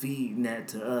 they feeding that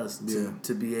to us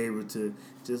to be able to,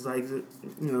 just like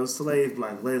slaves,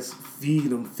 like let's feed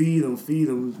them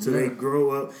till they grow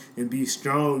up and be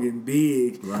strong and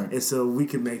big, and so we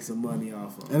can make some money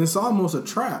off of them. And it's almost a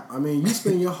trap. I mean, you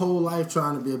spend your whole life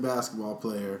trying to be a basketball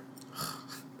player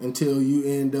until you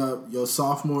end up your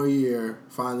sophomore year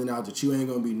finding out that you ain't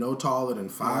gonna be no taller than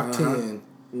 5'10".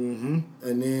 And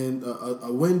then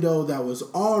a window that was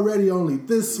already only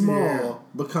this small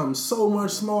becomes so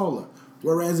much smaller.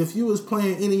 Whereas if you was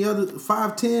playing any other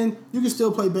 5'10", you can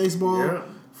still play baseball.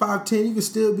 5'10", you could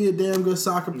still be a damn good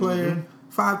soccer player.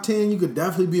 5'10", you could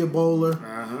definitely be a bowler.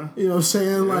 You know what I'm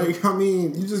saying? Yeah. Like, I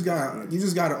mean, you just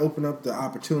gotta open up the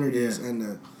opportunities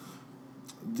and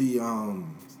the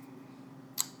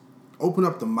open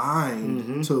up the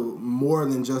mind to more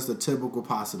than just a typical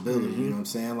possibility. You know what I'm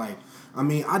saying? Like, I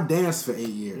mean, I danced for 8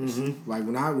 years. Like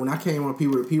when I came on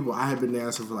People to People, I had been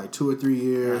dancing for like 2 or 3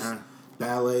 years.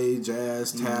 Ballet,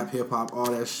 jazz, tap, hip hop, all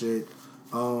that shit.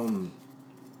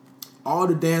 All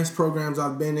the dance programs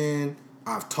I've been in,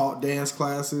 I've taught dance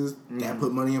classes. That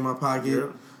put money in my pocket.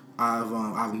 Yep.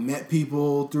 I've met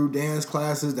people through dance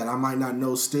classes that I might not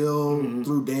know still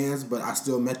through dance, but I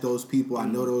still met those people. I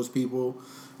know those people.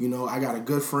 You know, I got a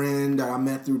good friend that I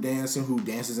met through dancing who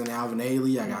dances in Alvin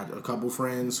Ailey. I got a couple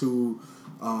friends who,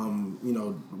 you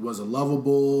know, was a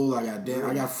Lovable. I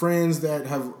got friends that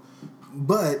have,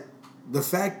 but the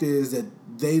fact is that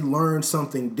they learned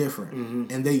something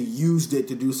different and they used it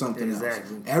to do something else.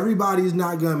 Everybody's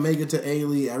not going to make it to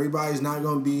Ailey. Everybody's not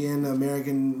going to be in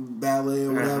American Ballet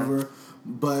or whatever.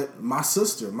 But my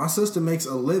sister makes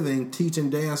a living teaching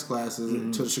dance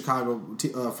classes to Chicago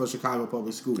for Chicago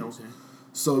Public Schools. Okay.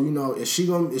 So, you know, is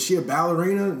she a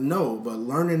ballerina? No, but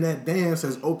learning that dance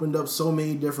has opened up so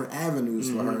many different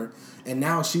avenues for her. And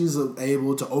now she's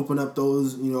able to open up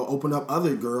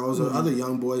other girls or other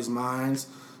young boys' minds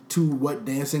to what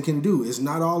dancing can do. It's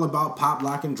not all about pop,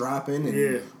 lock, and dropping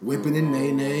and whipping and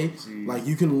nay-nay. Like,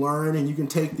 you can learn and you can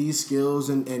take these skills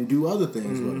and do other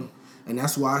things with them. And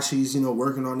that's why she's, you know,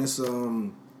 working on this,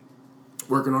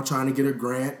 working on trying to get a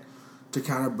grant to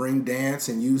kind of bring dance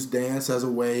and use dance as a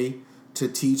way to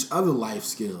teach other life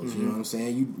skills. You know what I'm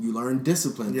saying? You learn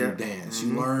discipline through dance.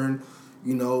 You learn,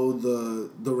 you know,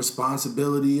 the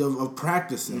responsibility of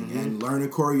practicing and learning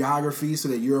choreography so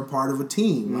that you're a part of a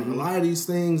team. Like a lot of these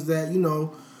things that, you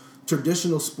know,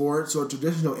 traditional sports or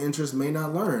traditional interests may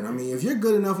not learn. I mean, if you're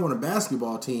good enough on a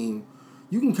basketball team,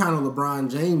 you can kind of LeBron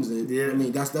James it. I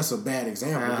mean, that's a bad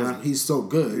example because he's so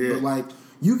good. But like,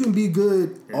 you can be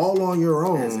good all on your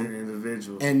own as an individual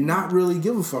and not really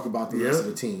give a fuck about the rest of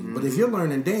the team. But if you're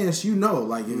learning dance, you know,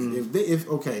 like I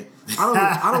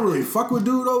don't really fuck with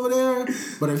dude over there,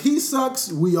 but if he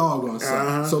sucks, we all gonna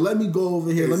suck. So let me go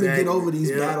over here. Let me get over these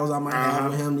battles I might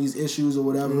have with him, these issues or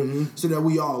whatever, so that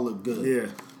we all look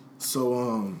good.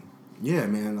 So yeah,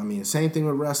 man. I mean, same thing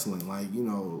with wrestling. Like, you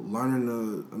know,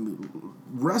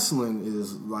 wrestling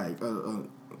is like a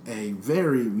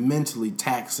very mentally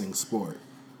taxing sport.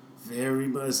 Very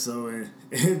much so, and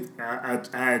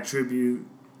I attribute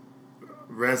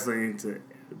wrestling to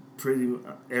pretty much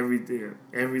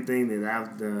everything that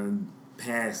I've done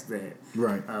past that.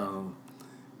 Right.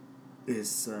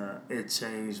 It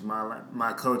changed my life.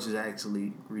 My coach is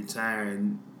actually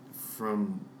retiring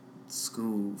from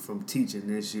school, from teaching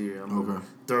this year. I'm gonna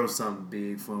throw something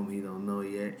big for him. He don't know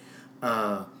yet.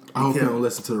 I hope you don't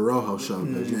listen to the Rojo show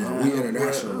because you know we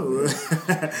international.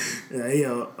 He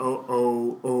an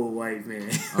old white man.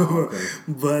 Oh, okay.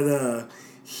 But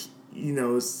you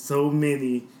know, so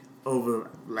many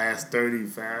over the last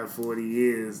 35, 40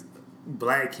 years,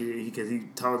 black kid because he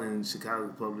taught in Chicago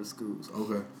Public Schools.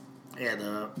 Okay. At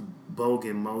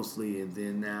Bogan mostly, and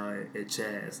then now at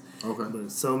Chaz. Okay.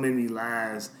 But so many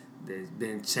lives that's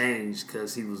been changed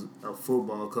because he was a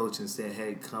football coach and said,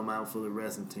 hey, come out for the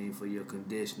wrestling team for your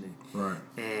conditioning. Right.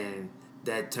 And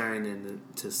that turned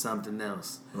into something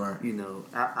else. Right. You know,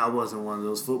 I wasn't one of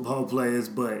those football players,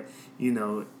 but, you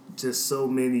know, just so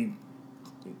many,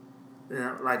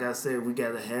 like I said, we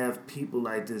got to have people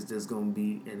like this that's going to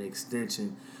be an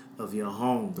extension of your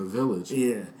home. The village.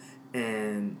 Yeah.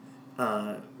 And,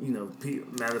 you know,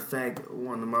 matter of fact,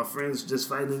 one of my friends just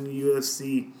fighting in the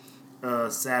UFC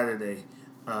Saturday,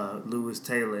 Lewis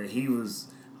Taylor. He was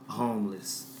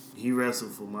homeless. He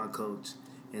wrestled for my coach,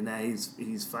 and now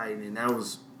he's fighting. And that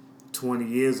was 20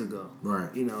 years ago.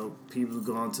 Right. You know, people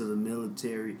going to the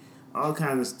military, all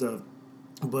kind of stuff.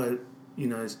 But you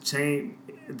know, it's changed.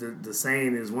 The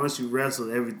saying is, once you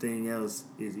wrestle, everything else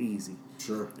is easy.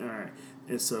 Sure. All right.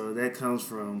 And so that comes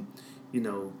from, you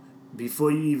know,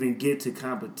 before you even get to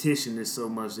competition, there's so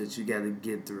much that you got to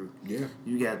get through. Yeah.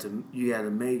 You got to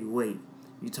make weight.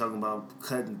 You talking about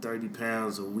cutting 30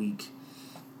 pounds a week.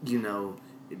 You know,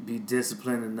 be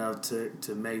disciplined enough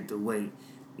to make the weight.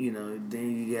 You know,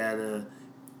 then you gotta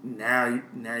now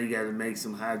you gotta make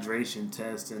some hydration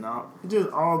tests and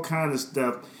all kind of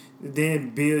stuff.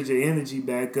 Then build your energy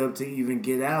back up to even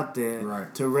get out there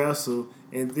to wrestle,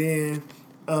 and then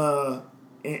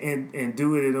and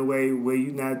do it in a way where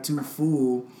you're not too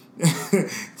full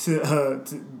that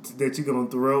you're gonna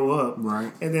throw up.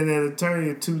 Right. And then at a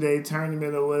 2-day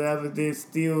tournament or whatever, they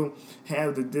still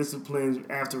have the discipline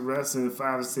after wrestling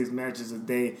 5 or 6 matches a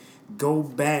day. Go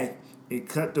back and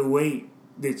cut the weight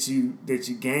that you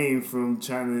gained from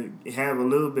trying to have a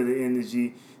little bit of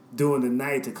energy during the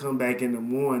night to come back in the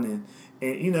morning.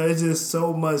 And it's just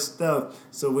so much stuff.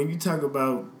 So when you talk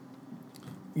about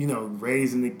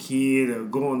raising a kid or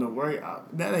going to work,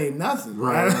 that ain't nothing.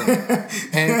 Right.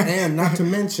 and not to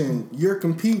mention, you're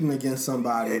competing against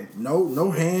somebody.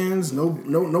 No hands, no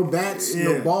bats,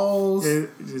 no balls.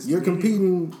 You're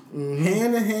competing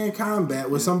hand-to-hand combat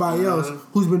with somebody else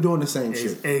who's been doing the same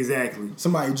shit. Exactly.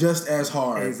 Somebody just as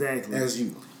hard as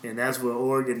you. And that's where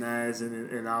organizing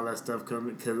and all that stuff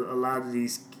comes, because a lot of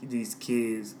these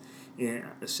kids, and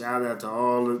a shout out to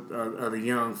all of the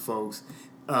young folks,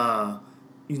 they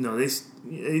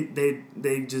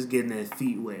just getting their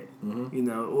feet wet,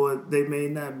 or they may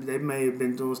not. They may have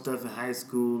been doing stuff in high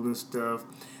school and stuff,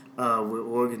 with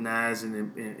organizing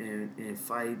and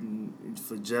fighting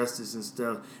for justice and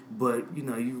stuff. But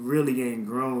you really ain't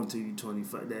grown till you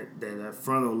 25. That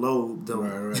frontal lobe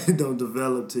don't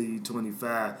develop till you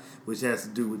 25, which has to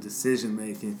do with decision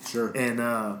making. Sure. And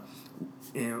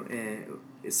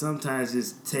it sometimes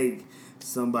just take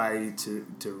somebody to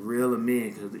reel them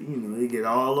in, because they get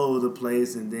all over the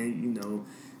place, and then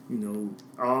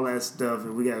all that stuff,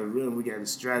 and we gotta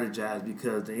strategize,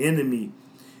 because the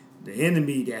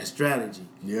enemy got strategy.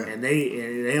 Yeah. And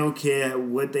they don't care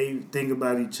what they think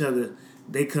about each other.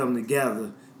 They come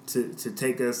together to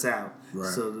take us out. Right.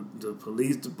 So the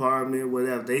police department,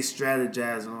 whatever, they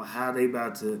strategize on how they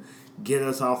about to get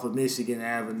us off of Michigan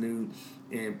Avenue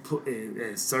and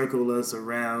circle us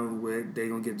around where they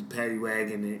gonna get the paddy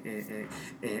wagon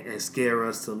and scare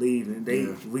us to leave. And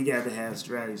we got to have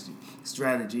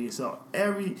strategy. So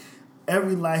every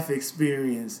life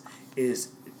experience is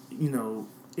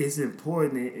it's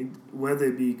important, and whether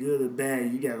it be good or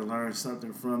bad, you got to learn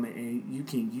something from it, and you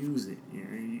can use it.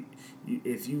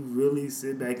 If you really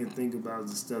sit back and think about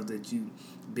the stuff that you've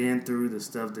been through, the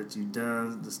stuff that you've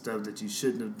done, the stuff that you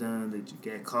shouldn't have done, that you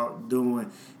got caught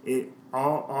doing,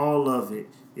 all of it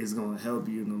is going to help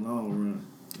you in the long run.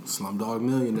 Slumdog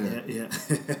Millionaire. Yeah.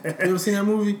 You ever seen that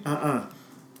movie?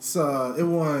 So it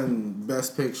won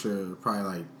Best Picture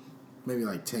probably maybe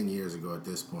 10 years ago at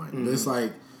this point. Mm-hmm.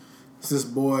 But it's this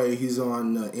boy, he's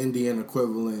on the Indian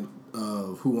equivalent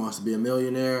of Who Wants to Be a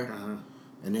Millionaire,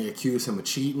 and they accuse him of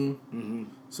cheating. Mm-hmm.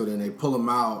 So then they pull him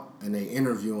out and they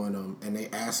interviewing him, and they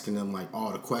asking him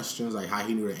all the questions, how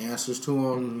he knew the answers to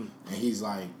them, and he's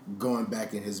going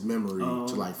back in his memory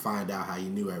to find out how he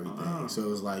knew everything. So it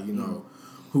was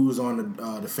who's on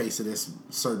the face of this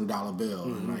certain dollar bill,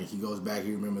 and he goes back,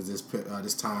 he remembers this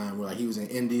time where he was in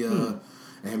India.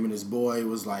 And him and his boy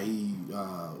was they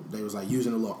was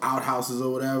using the little outhouses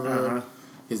or whatever.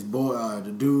 His boy,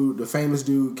 the famous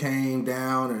dude, came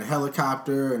down in a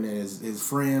helicopter, and then his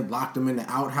friend locked him in the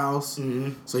outhouse.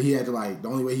 Mm-hmm. So he had to the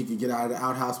only way he could get out of the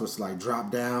outhouse was to drop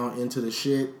down into the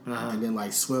shit and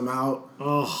then swim out.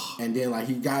 Oh. And then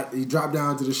he dropped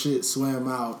down to the shit, swam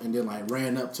out, and then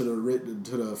ran up to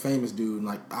the famous dude,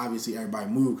 and obviously everybody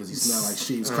moved because he smelled like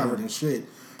shit. He was covered in shit.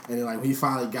 And then when he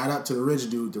finally got up to the rich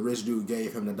dude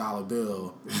gave him the dollar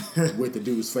bill with the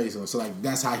dude's face on. So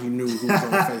that's how he knew who was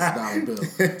on the face of the dollar bill.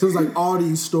 So it's all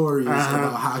these stories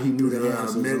about how he knew the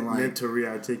answers. Mental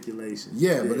rearticulation.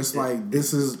 Yeah, but it's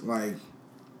this is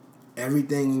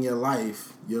everything in your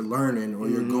life you're learning or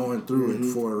you're going through it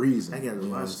for a reason. I gotta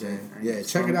watch that. Yeah,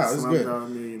 check it out.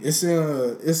 It's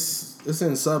good. It's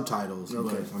in subtitles, but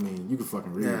you can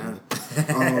fucking read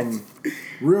it.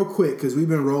 Real quick, because we've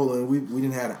been rolling. We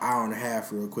didn't have an hour and a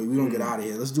half. Real quick, we don't get out of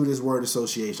here. Let's do this word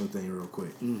association thing real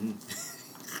quick. Mm-hmm.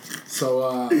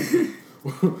 So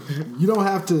you don't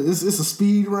have to. It's a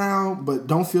speed round, but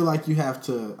don't feel like you have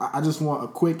to. I just want a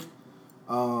quick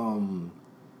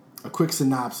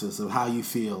synopsis of how you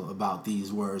feel about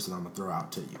these words that I'm gonna throw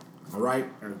out to you. All right.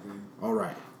 Okay. All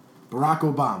right. Barack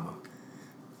Obama.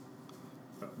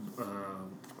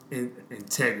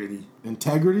 Integrity.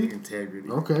 Integrity?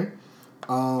 Okay.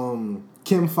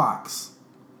 Kim Fox.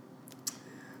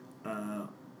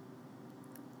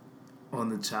 On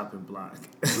the chopping block.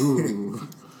 Ooh.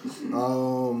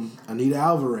 Anita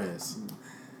Alvarez.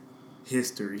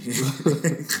 History.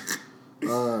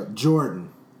 Jordan.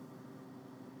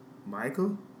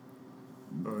 Michael?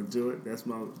 Or Jordan? That's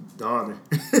my daughter.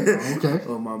 Okay.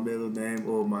 Or my middle name,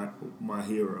 or my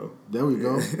hero. There we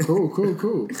go.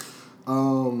 Cool.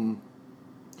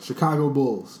 Chicago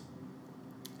Bulls.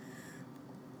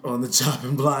 On the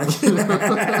chopping block.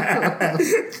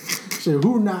 Shit,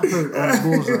 who not hurt on the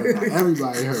Bulls right now?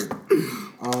 Everybody hurt.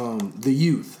 The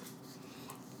youth.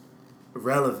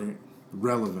 Relevant. I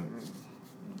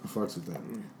fucks with that.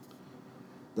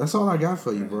 That's all I got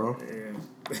for you, bro. Yeah.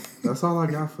 That's all I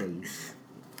got for you.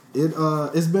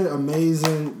 It's been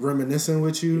amazing reminiscing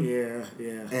with you. Yeah.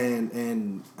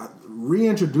 And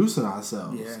reintroducing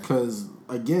ourselves. Yeah. Because,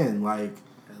 again, like...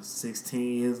 That was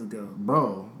 16 years ago.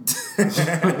 Bro.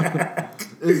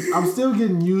 I'm still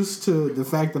getting used to the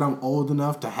fact that I'm old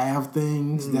enough to have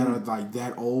things that are, like,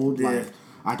 that old. Yeah. Like,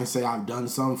 I can say I've done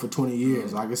something for 20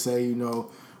 years. I can say, you know,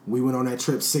 we went on that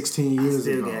trip 16 years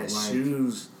ago. I still got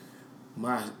shoes.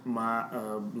 My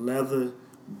leather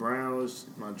browns,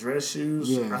 my dress shoes.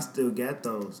 Yeah. I still got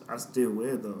those. I still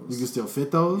wear those. You can still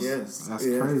fit those? Yes. That's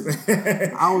crazy.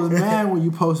 I was mad when you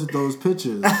posted those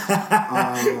pictures.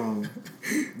 That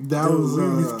Dude, was we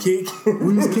was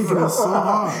kicking it so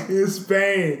hard in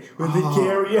Spain with the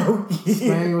karaoke.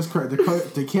 Spain was crazy.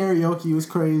 The karaoke was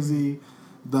crazy.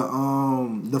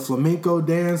 The flamenco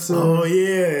dancer. Oh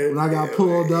yeah. When I got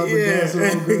pulled up and dancing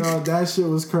with girl, that shit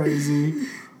was crazy.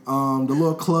 The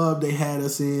little club they had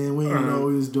us in, we didn't know what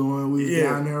we was doing. We was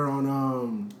down there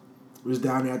on we was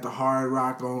down there at the Hard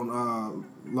Rock on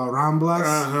La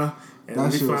Ramblas.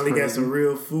 And we finally got some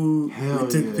real food. Hell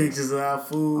we took pictures of our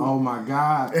food. Oh my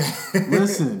God.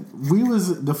 Listen, we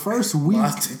was the first week.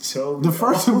 The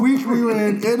first week we were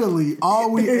in Italy,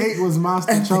 all we ate was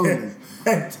mastacholi.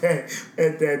 At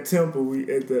that temple,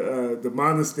 at the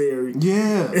monastery.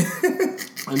 Yeah.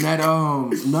 And that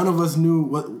none of us knew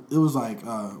what it was like.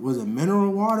 Was it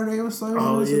mineral water they were saying?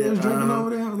 Oh yeah, they was drinking over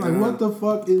there. I was like, what the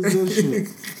fuck is this shit?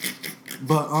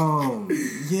 But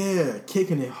yeah,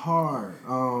 kicking it hard.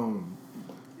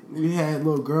 We had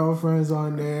little girlfriends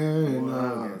on there, and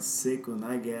I got sick when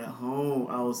I got home.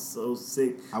 I was so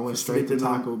sick. I went straight to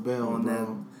Taco Bell, on bro. That,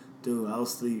 dude, I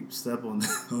was slept on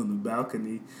the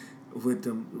balcony with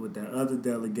that other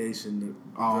delegation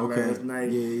last night.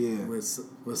 Yeah.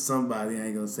 With somebody, I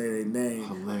ain't gonna say their name.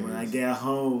 Hilarious. When I got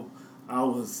home, I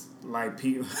was like,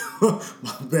 my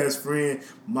best friend,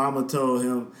 mama told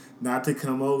him not to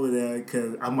come over there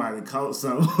because I might have caught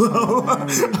something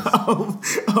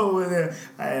over there.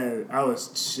 I was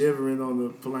shivering on the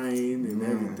plane and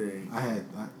everything.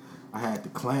 I had to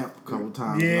clamp a couple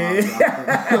times. Yeah.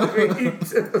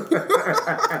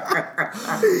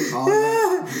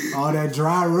 all that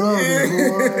dry rubbing,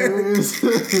 boy.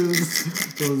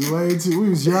 It was way too.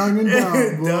 We was young and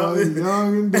dumb, boy.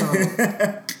 Young and dumb.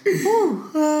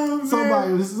 Oh,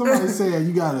 somebody said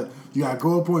you gotta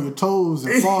go up on your toes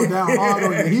and fall down hard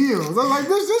on your heels. I was like,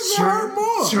 this should hurt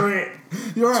more. Trent.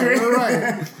 You're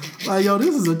right. Like, yo,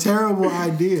 this is a terrible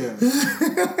idea.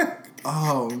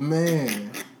 Oh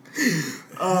man.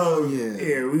 Oh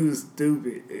yeah, we was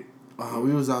stupid.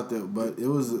 We was out there, but it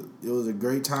was a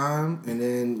great time. And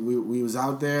then we was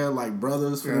out there like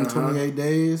brothers for them 28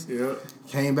 days. Yep.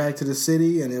 Came back to the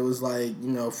city, and it was like, you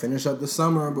know, finish up the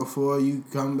summer before you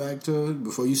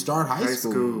start high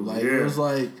school. Like it was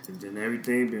like, and then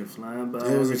everything been flying by.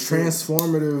 It was a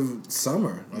transformative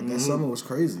summer. Like that summer was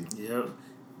crazy. Yep.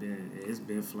 It's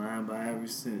been flying by ever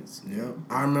since. Yep.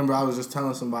 I remember I was just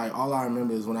telling somebody, all I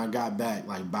remember is when I got back,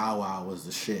 like Bow Wow was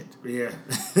the shit. Yeah.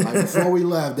 Like before we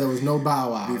left, there was no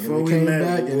Bow Wow. Before we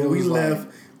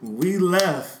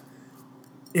left,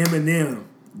 Eminem.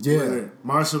 Yeah.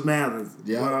 Marshall Mathers.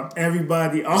 Yeah. Well,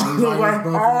 everybody, all the white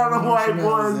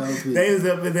boys, they was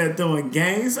up in there throwing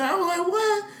gangs. I was like,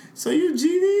 what? So you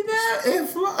GD now and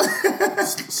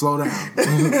slow down.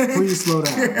 Please slow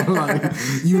down. Like,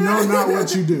 you know not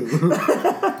what you do.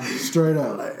 Straight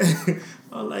up.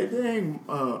 I'm like, dang.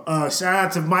 Shout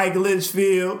out to Mike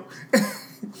Litchfield.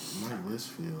 Mike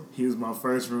Litchfield. He was my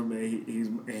first roommate.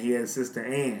 He had Sister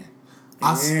Ann.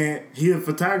 And he's a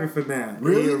photographer now.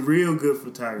 Really? He's a real good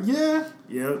photographer. Yeah.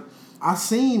 Yep. I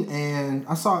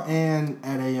saw Ann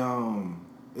at a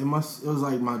it was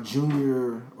like my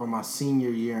junior or my senior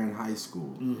year in high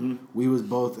school. Mm-hmm. We was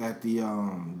both at the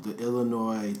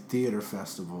Illinois Theater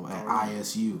Festival at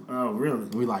ISU. Oh, really?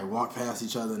 We like walked past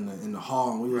each other in the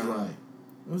hall, and we was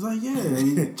like, yeah.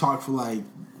 And we talked for like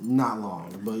not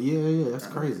long, but yeah, that's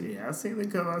crazy. Yeah, I seen the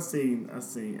cover. I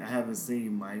haven't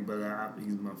seen Mike, but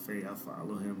he's my favorite. I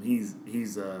follow him.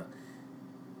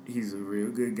 He's a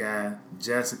real good guy.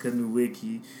 Jessica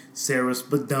Nowicki, Sarah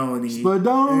Spadoni,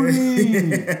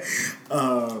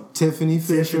 Tiffany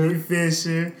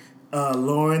Fisher,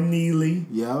 Lauren Neely.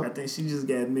 Yep. I think she just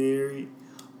got married.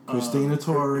 Christina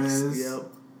Torres. Yep.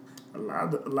 A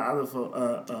lot of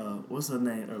what's her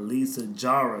name? Elisa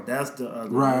Jara. That's the other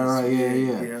Right.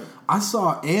 Yeah. I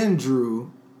saw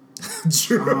Andrew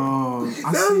Drew.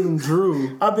 I seen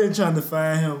Drew. I've been trying to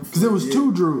find him because it was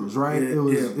two Drews, right? Yeah,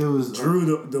 it was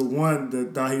Drew, the one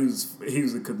that thought he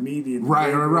was a comedian,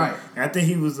 right. I think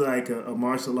he was like a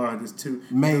martial artist too.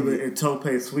 Maybe. And Tope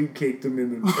sweep kicked him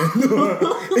in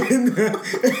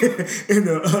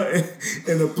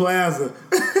the plaza.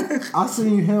 I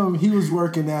seen him. He was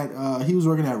working at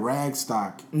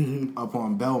Ragstock up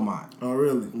on Belmont. Oh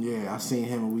really? Yeah, I seen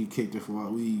him and we kicked it for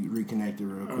we reconnected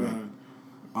real quick.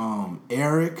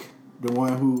 Eric, the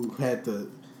one who had the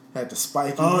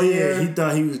spiky hair. He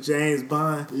thought he was James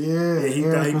Bond. Yeah, he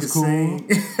Eric thought he was could cool. sing.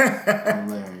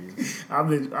 Hilarious. I've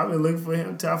been looking for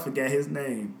him till I forgot his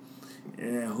name.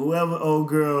 And whoever old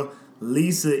girl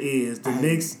Lisa is, the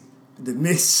mix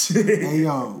shit. Hey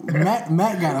yo,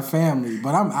 Matt got a family,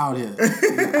 but I'm out here.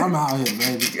 I'm out here,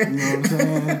 baby. You know what I'm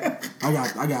saying? I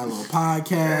got a little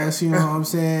podcast. You know what I'm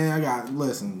saying?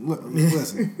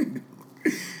 Listen.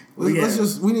 We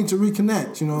need to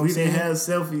reconnect. You know what I'm saying? We didn't have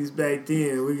selfies back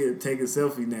then. We can take a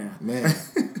selfie now. Man,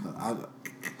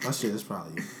 that shit is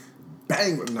probably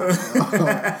bang. No.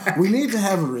 We need to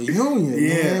have a reunion.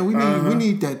 Yeah, man. We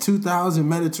need that 2000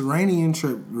 Mediterranean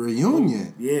trip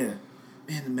reunion. Yeah,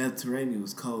 man, the Mediterranean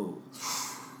was cold.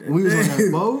 We was on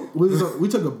that boat. We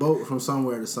took a boat from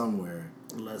somewhere to somewhere.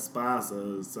 La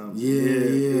Spasa or something.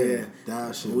 Yeah.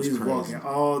 That shit was crazy. We was walking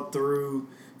all through.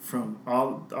 From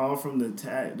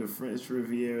the French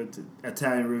Riviera to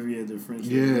Italian Riviera to French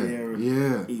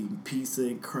Riviera, eating pizza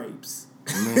and crepes.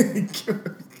 Man,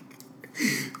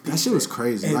 that shit was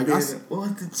crazy. And like then,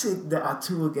 what's the chick, our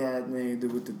tour guide named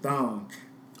with the thong?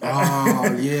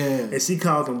 Oh yeah, and she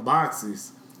called them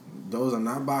boxers. Those are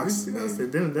not boxers. I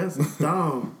said, that's a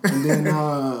thong. And then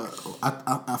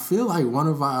I feel like one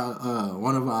of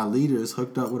our leaders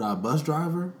hooked up with our bus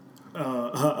driver.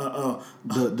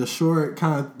 The short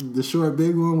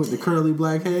big one with the curly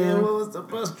black hair. Yeah, what was the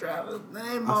bus driver's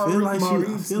name?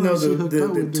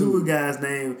 The tour guy's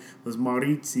name was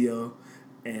Maurizio,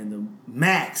 and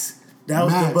Max. That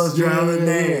was the bus driver's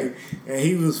name, and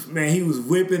he was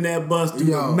whipping that bus through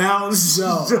the mountains.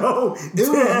 So it was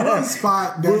one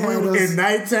spot that had us at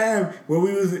nighttime when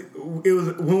we was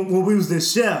the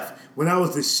chef. When I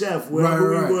was the chef,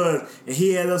 wherever we was, and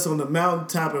he had us on the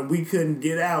mountaintop, and we couldn't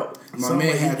get out. My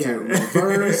man had to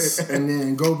reverse and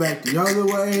then go back the other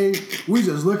way. We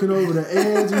just looking over the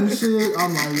edge and shit.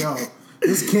 I'm like, yo,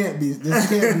 this can't be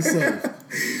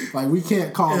safe. Like, we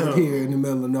can't call it here in the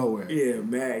middle of nowhere. Yeah,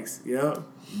 Max. Yep.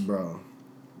 Bro,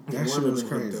 that shit was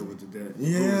crazy.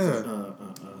 Yeah.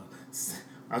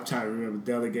 I'm trying to remember the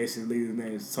delegation leader's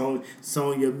name.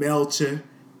 Sonia Melcher.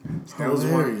 That was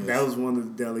one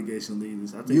of the delegation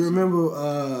leaders. I think you remember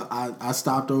I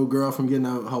stopped old girl from getting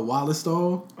her wallet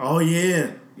stolen? Oh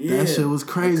yeah. That shit was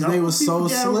crazy. They was so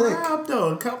slick.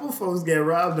 A couple folks get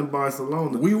robbed in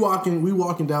Barcelona. We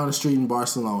walking down the street in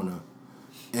Barcelona,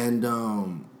 and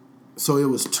so it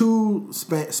was two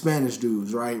Spanish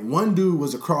dudes, right? One dude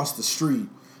was across the street.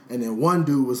 And then one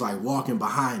dude was like walking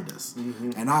behind us.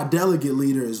 Mm-hmm. And our delegate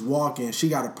leader is walking. She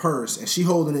got a purse and she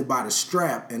holding it by the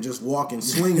strap and just walking,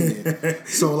 swinging it.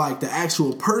 So like the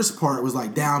actual purse part was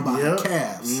like down by her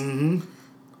calves. Mm-hmm.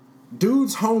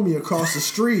 Dude's homie across the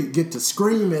street get to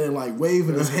screaming and like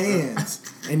waving his hands.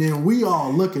 And then we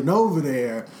all looking over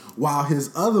there while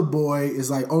his other boy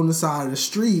is like on the side of the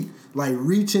street, like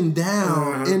reaching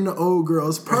down in the old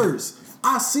girl's purse.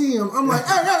 I see him. I'm like,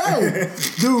 hey.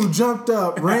 Dude jumped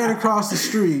up, ran across the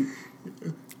street.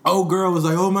 Old girl was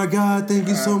like, oh my God, thank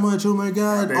you so much. Oh my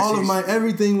God. All of my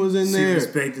everything was in there. She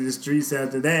respected the streets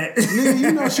after that. Nigga,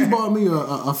 you know she bought me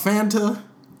a Fanta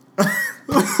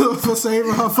for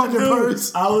saving her fucking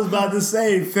purse. I was about to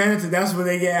say Fanta. That's when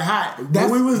they get hot.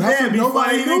 But we was there before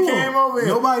they even came over here.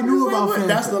 Nobody knew about Fanta.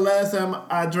 That's the last time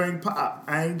I drank pop.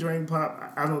 I ain't drink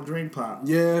pop. I don't drink pop.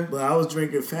 Yeah, but I was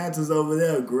drinking Fantas over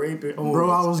there, grape and orange.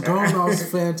 Bro, I was going off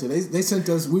Fanta. They sent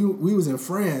us. We was in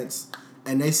France.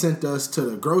 And they sent us to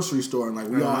the grocery store, and like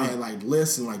we all had like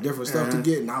lists and like different stuff to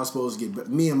get. And I was supposed to get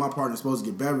me and my partner supposed to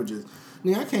get beverages.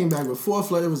 I came back with 4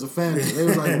 flavors of Fanta. They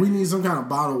was like, we need some kind of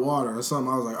bottled water or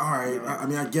something. I was like, all right. I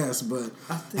mean, I guess, but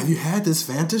have you had this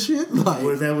Fanta shit? Like,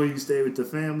 was that where you stayed with the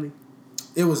family?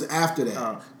 It was after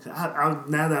that.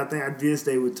 Now that I think I did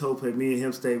stay with Tope, me and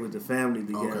him stayed with the family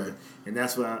together, okay. And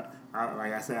that's why.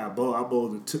 Like I said, I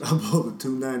bowled the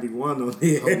 291 on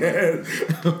here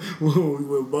when we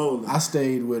went bowling. I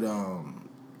stayed with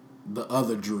the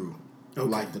other Drew,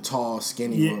 like the tall,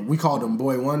 skinny one. We called him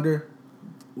Boy Wonder.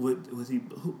 Was he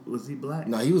black?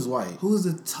 No, he was white. Who was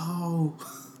the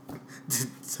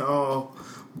tall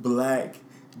black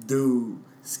dude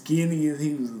skinny as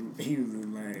he was like.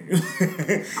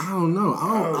 I don't know.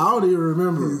 I don't even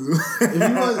remember.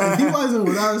 if he wasn't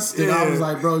with us, then I was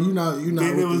like, bro, you not down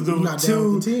with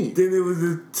the team. Then it was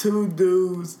the two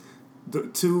dudes.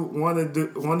 One of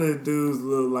the dudes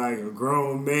looked like a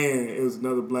grown man. It was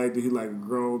another black dude. He like a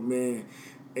grown man,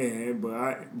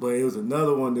 but it was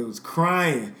another one that was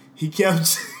crying. He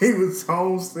was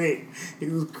homesick. He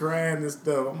was crying and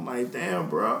stuff. I'm like, damn,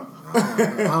 bro. I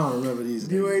don't remember these.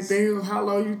 You ain't think how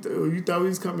long you thought he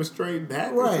was coming straight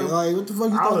back? Right, like what the fuck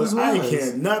you thought this was? I ain't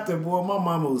care nothing, boy. My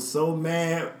mama was so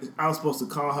mad. I was supposed to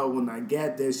call her when I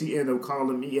got there. She ended up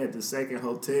calling me at the second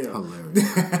hotel.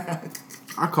 Hilarious.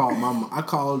 I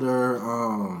called her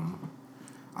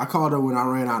when I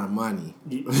ran out of money.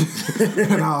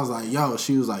 And I was like, yo,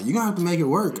 she was like, you gonna have to make it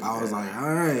work. I was like, all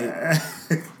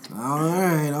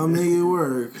right, I'll make it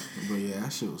work. But yeah,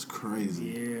 that shit was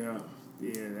crazy. I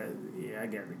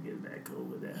got to get back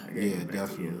over that.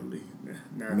 Definitely.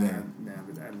 Now that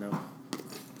I know.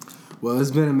 Well,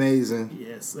 it's been amazing.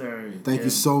 Yes, sir. Thank you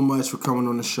so much for coming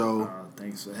on the show.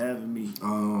 Thanks for having me.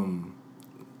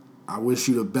 I wish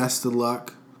you the best of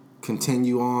luck.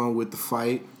 Continue on with the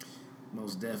fight.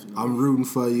 Most definitely. I'm rooting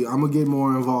for you. I'm gonna get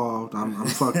more involved. I'm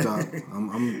fucked up.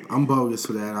 I'm bogus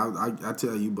for that. I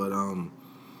tell you, but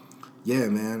yeah,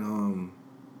 man.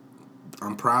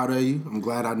 I'm proud of you. I'm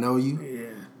glad I know you. Yeah.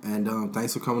 And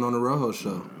thanks for coming on the Rojo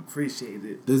Show. Appreciate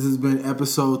it. This has been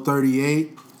episode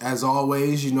 38. As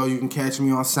always, you know you can catch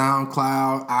me on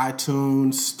SoundCloud,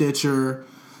 iTunes, Stitcher.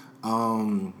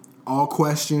 All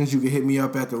questions, you can hit me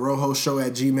up at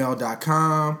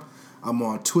therojoshow@gmail.com. I'm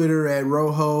on Twitter at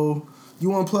Rojo. You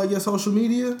want to plug your social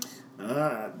media?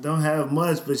 Don't have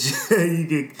much, but you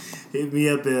can hit me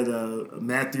up at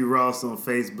Matthew Ross on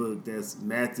Facebook. That's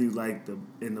Matthew like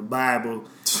in the Bible.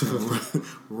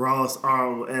 Ross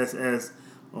ROSS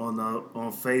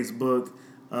on Facebook.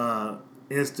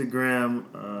 Instagram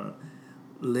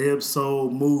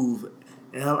LibSoul Move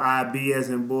LIB as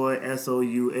in boy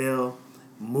SOUL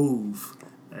Move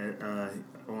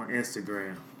on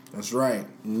Instagram. That's right.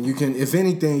 And you can, if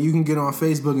anything, you can get on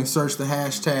Facebook and search the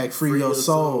hashtag Free Your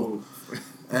Soul.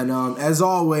 And as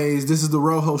always, this is the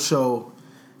Rojo Show.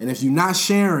 And if you're not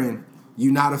sharing,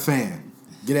 you're not a fan.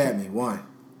 Get at me. 1.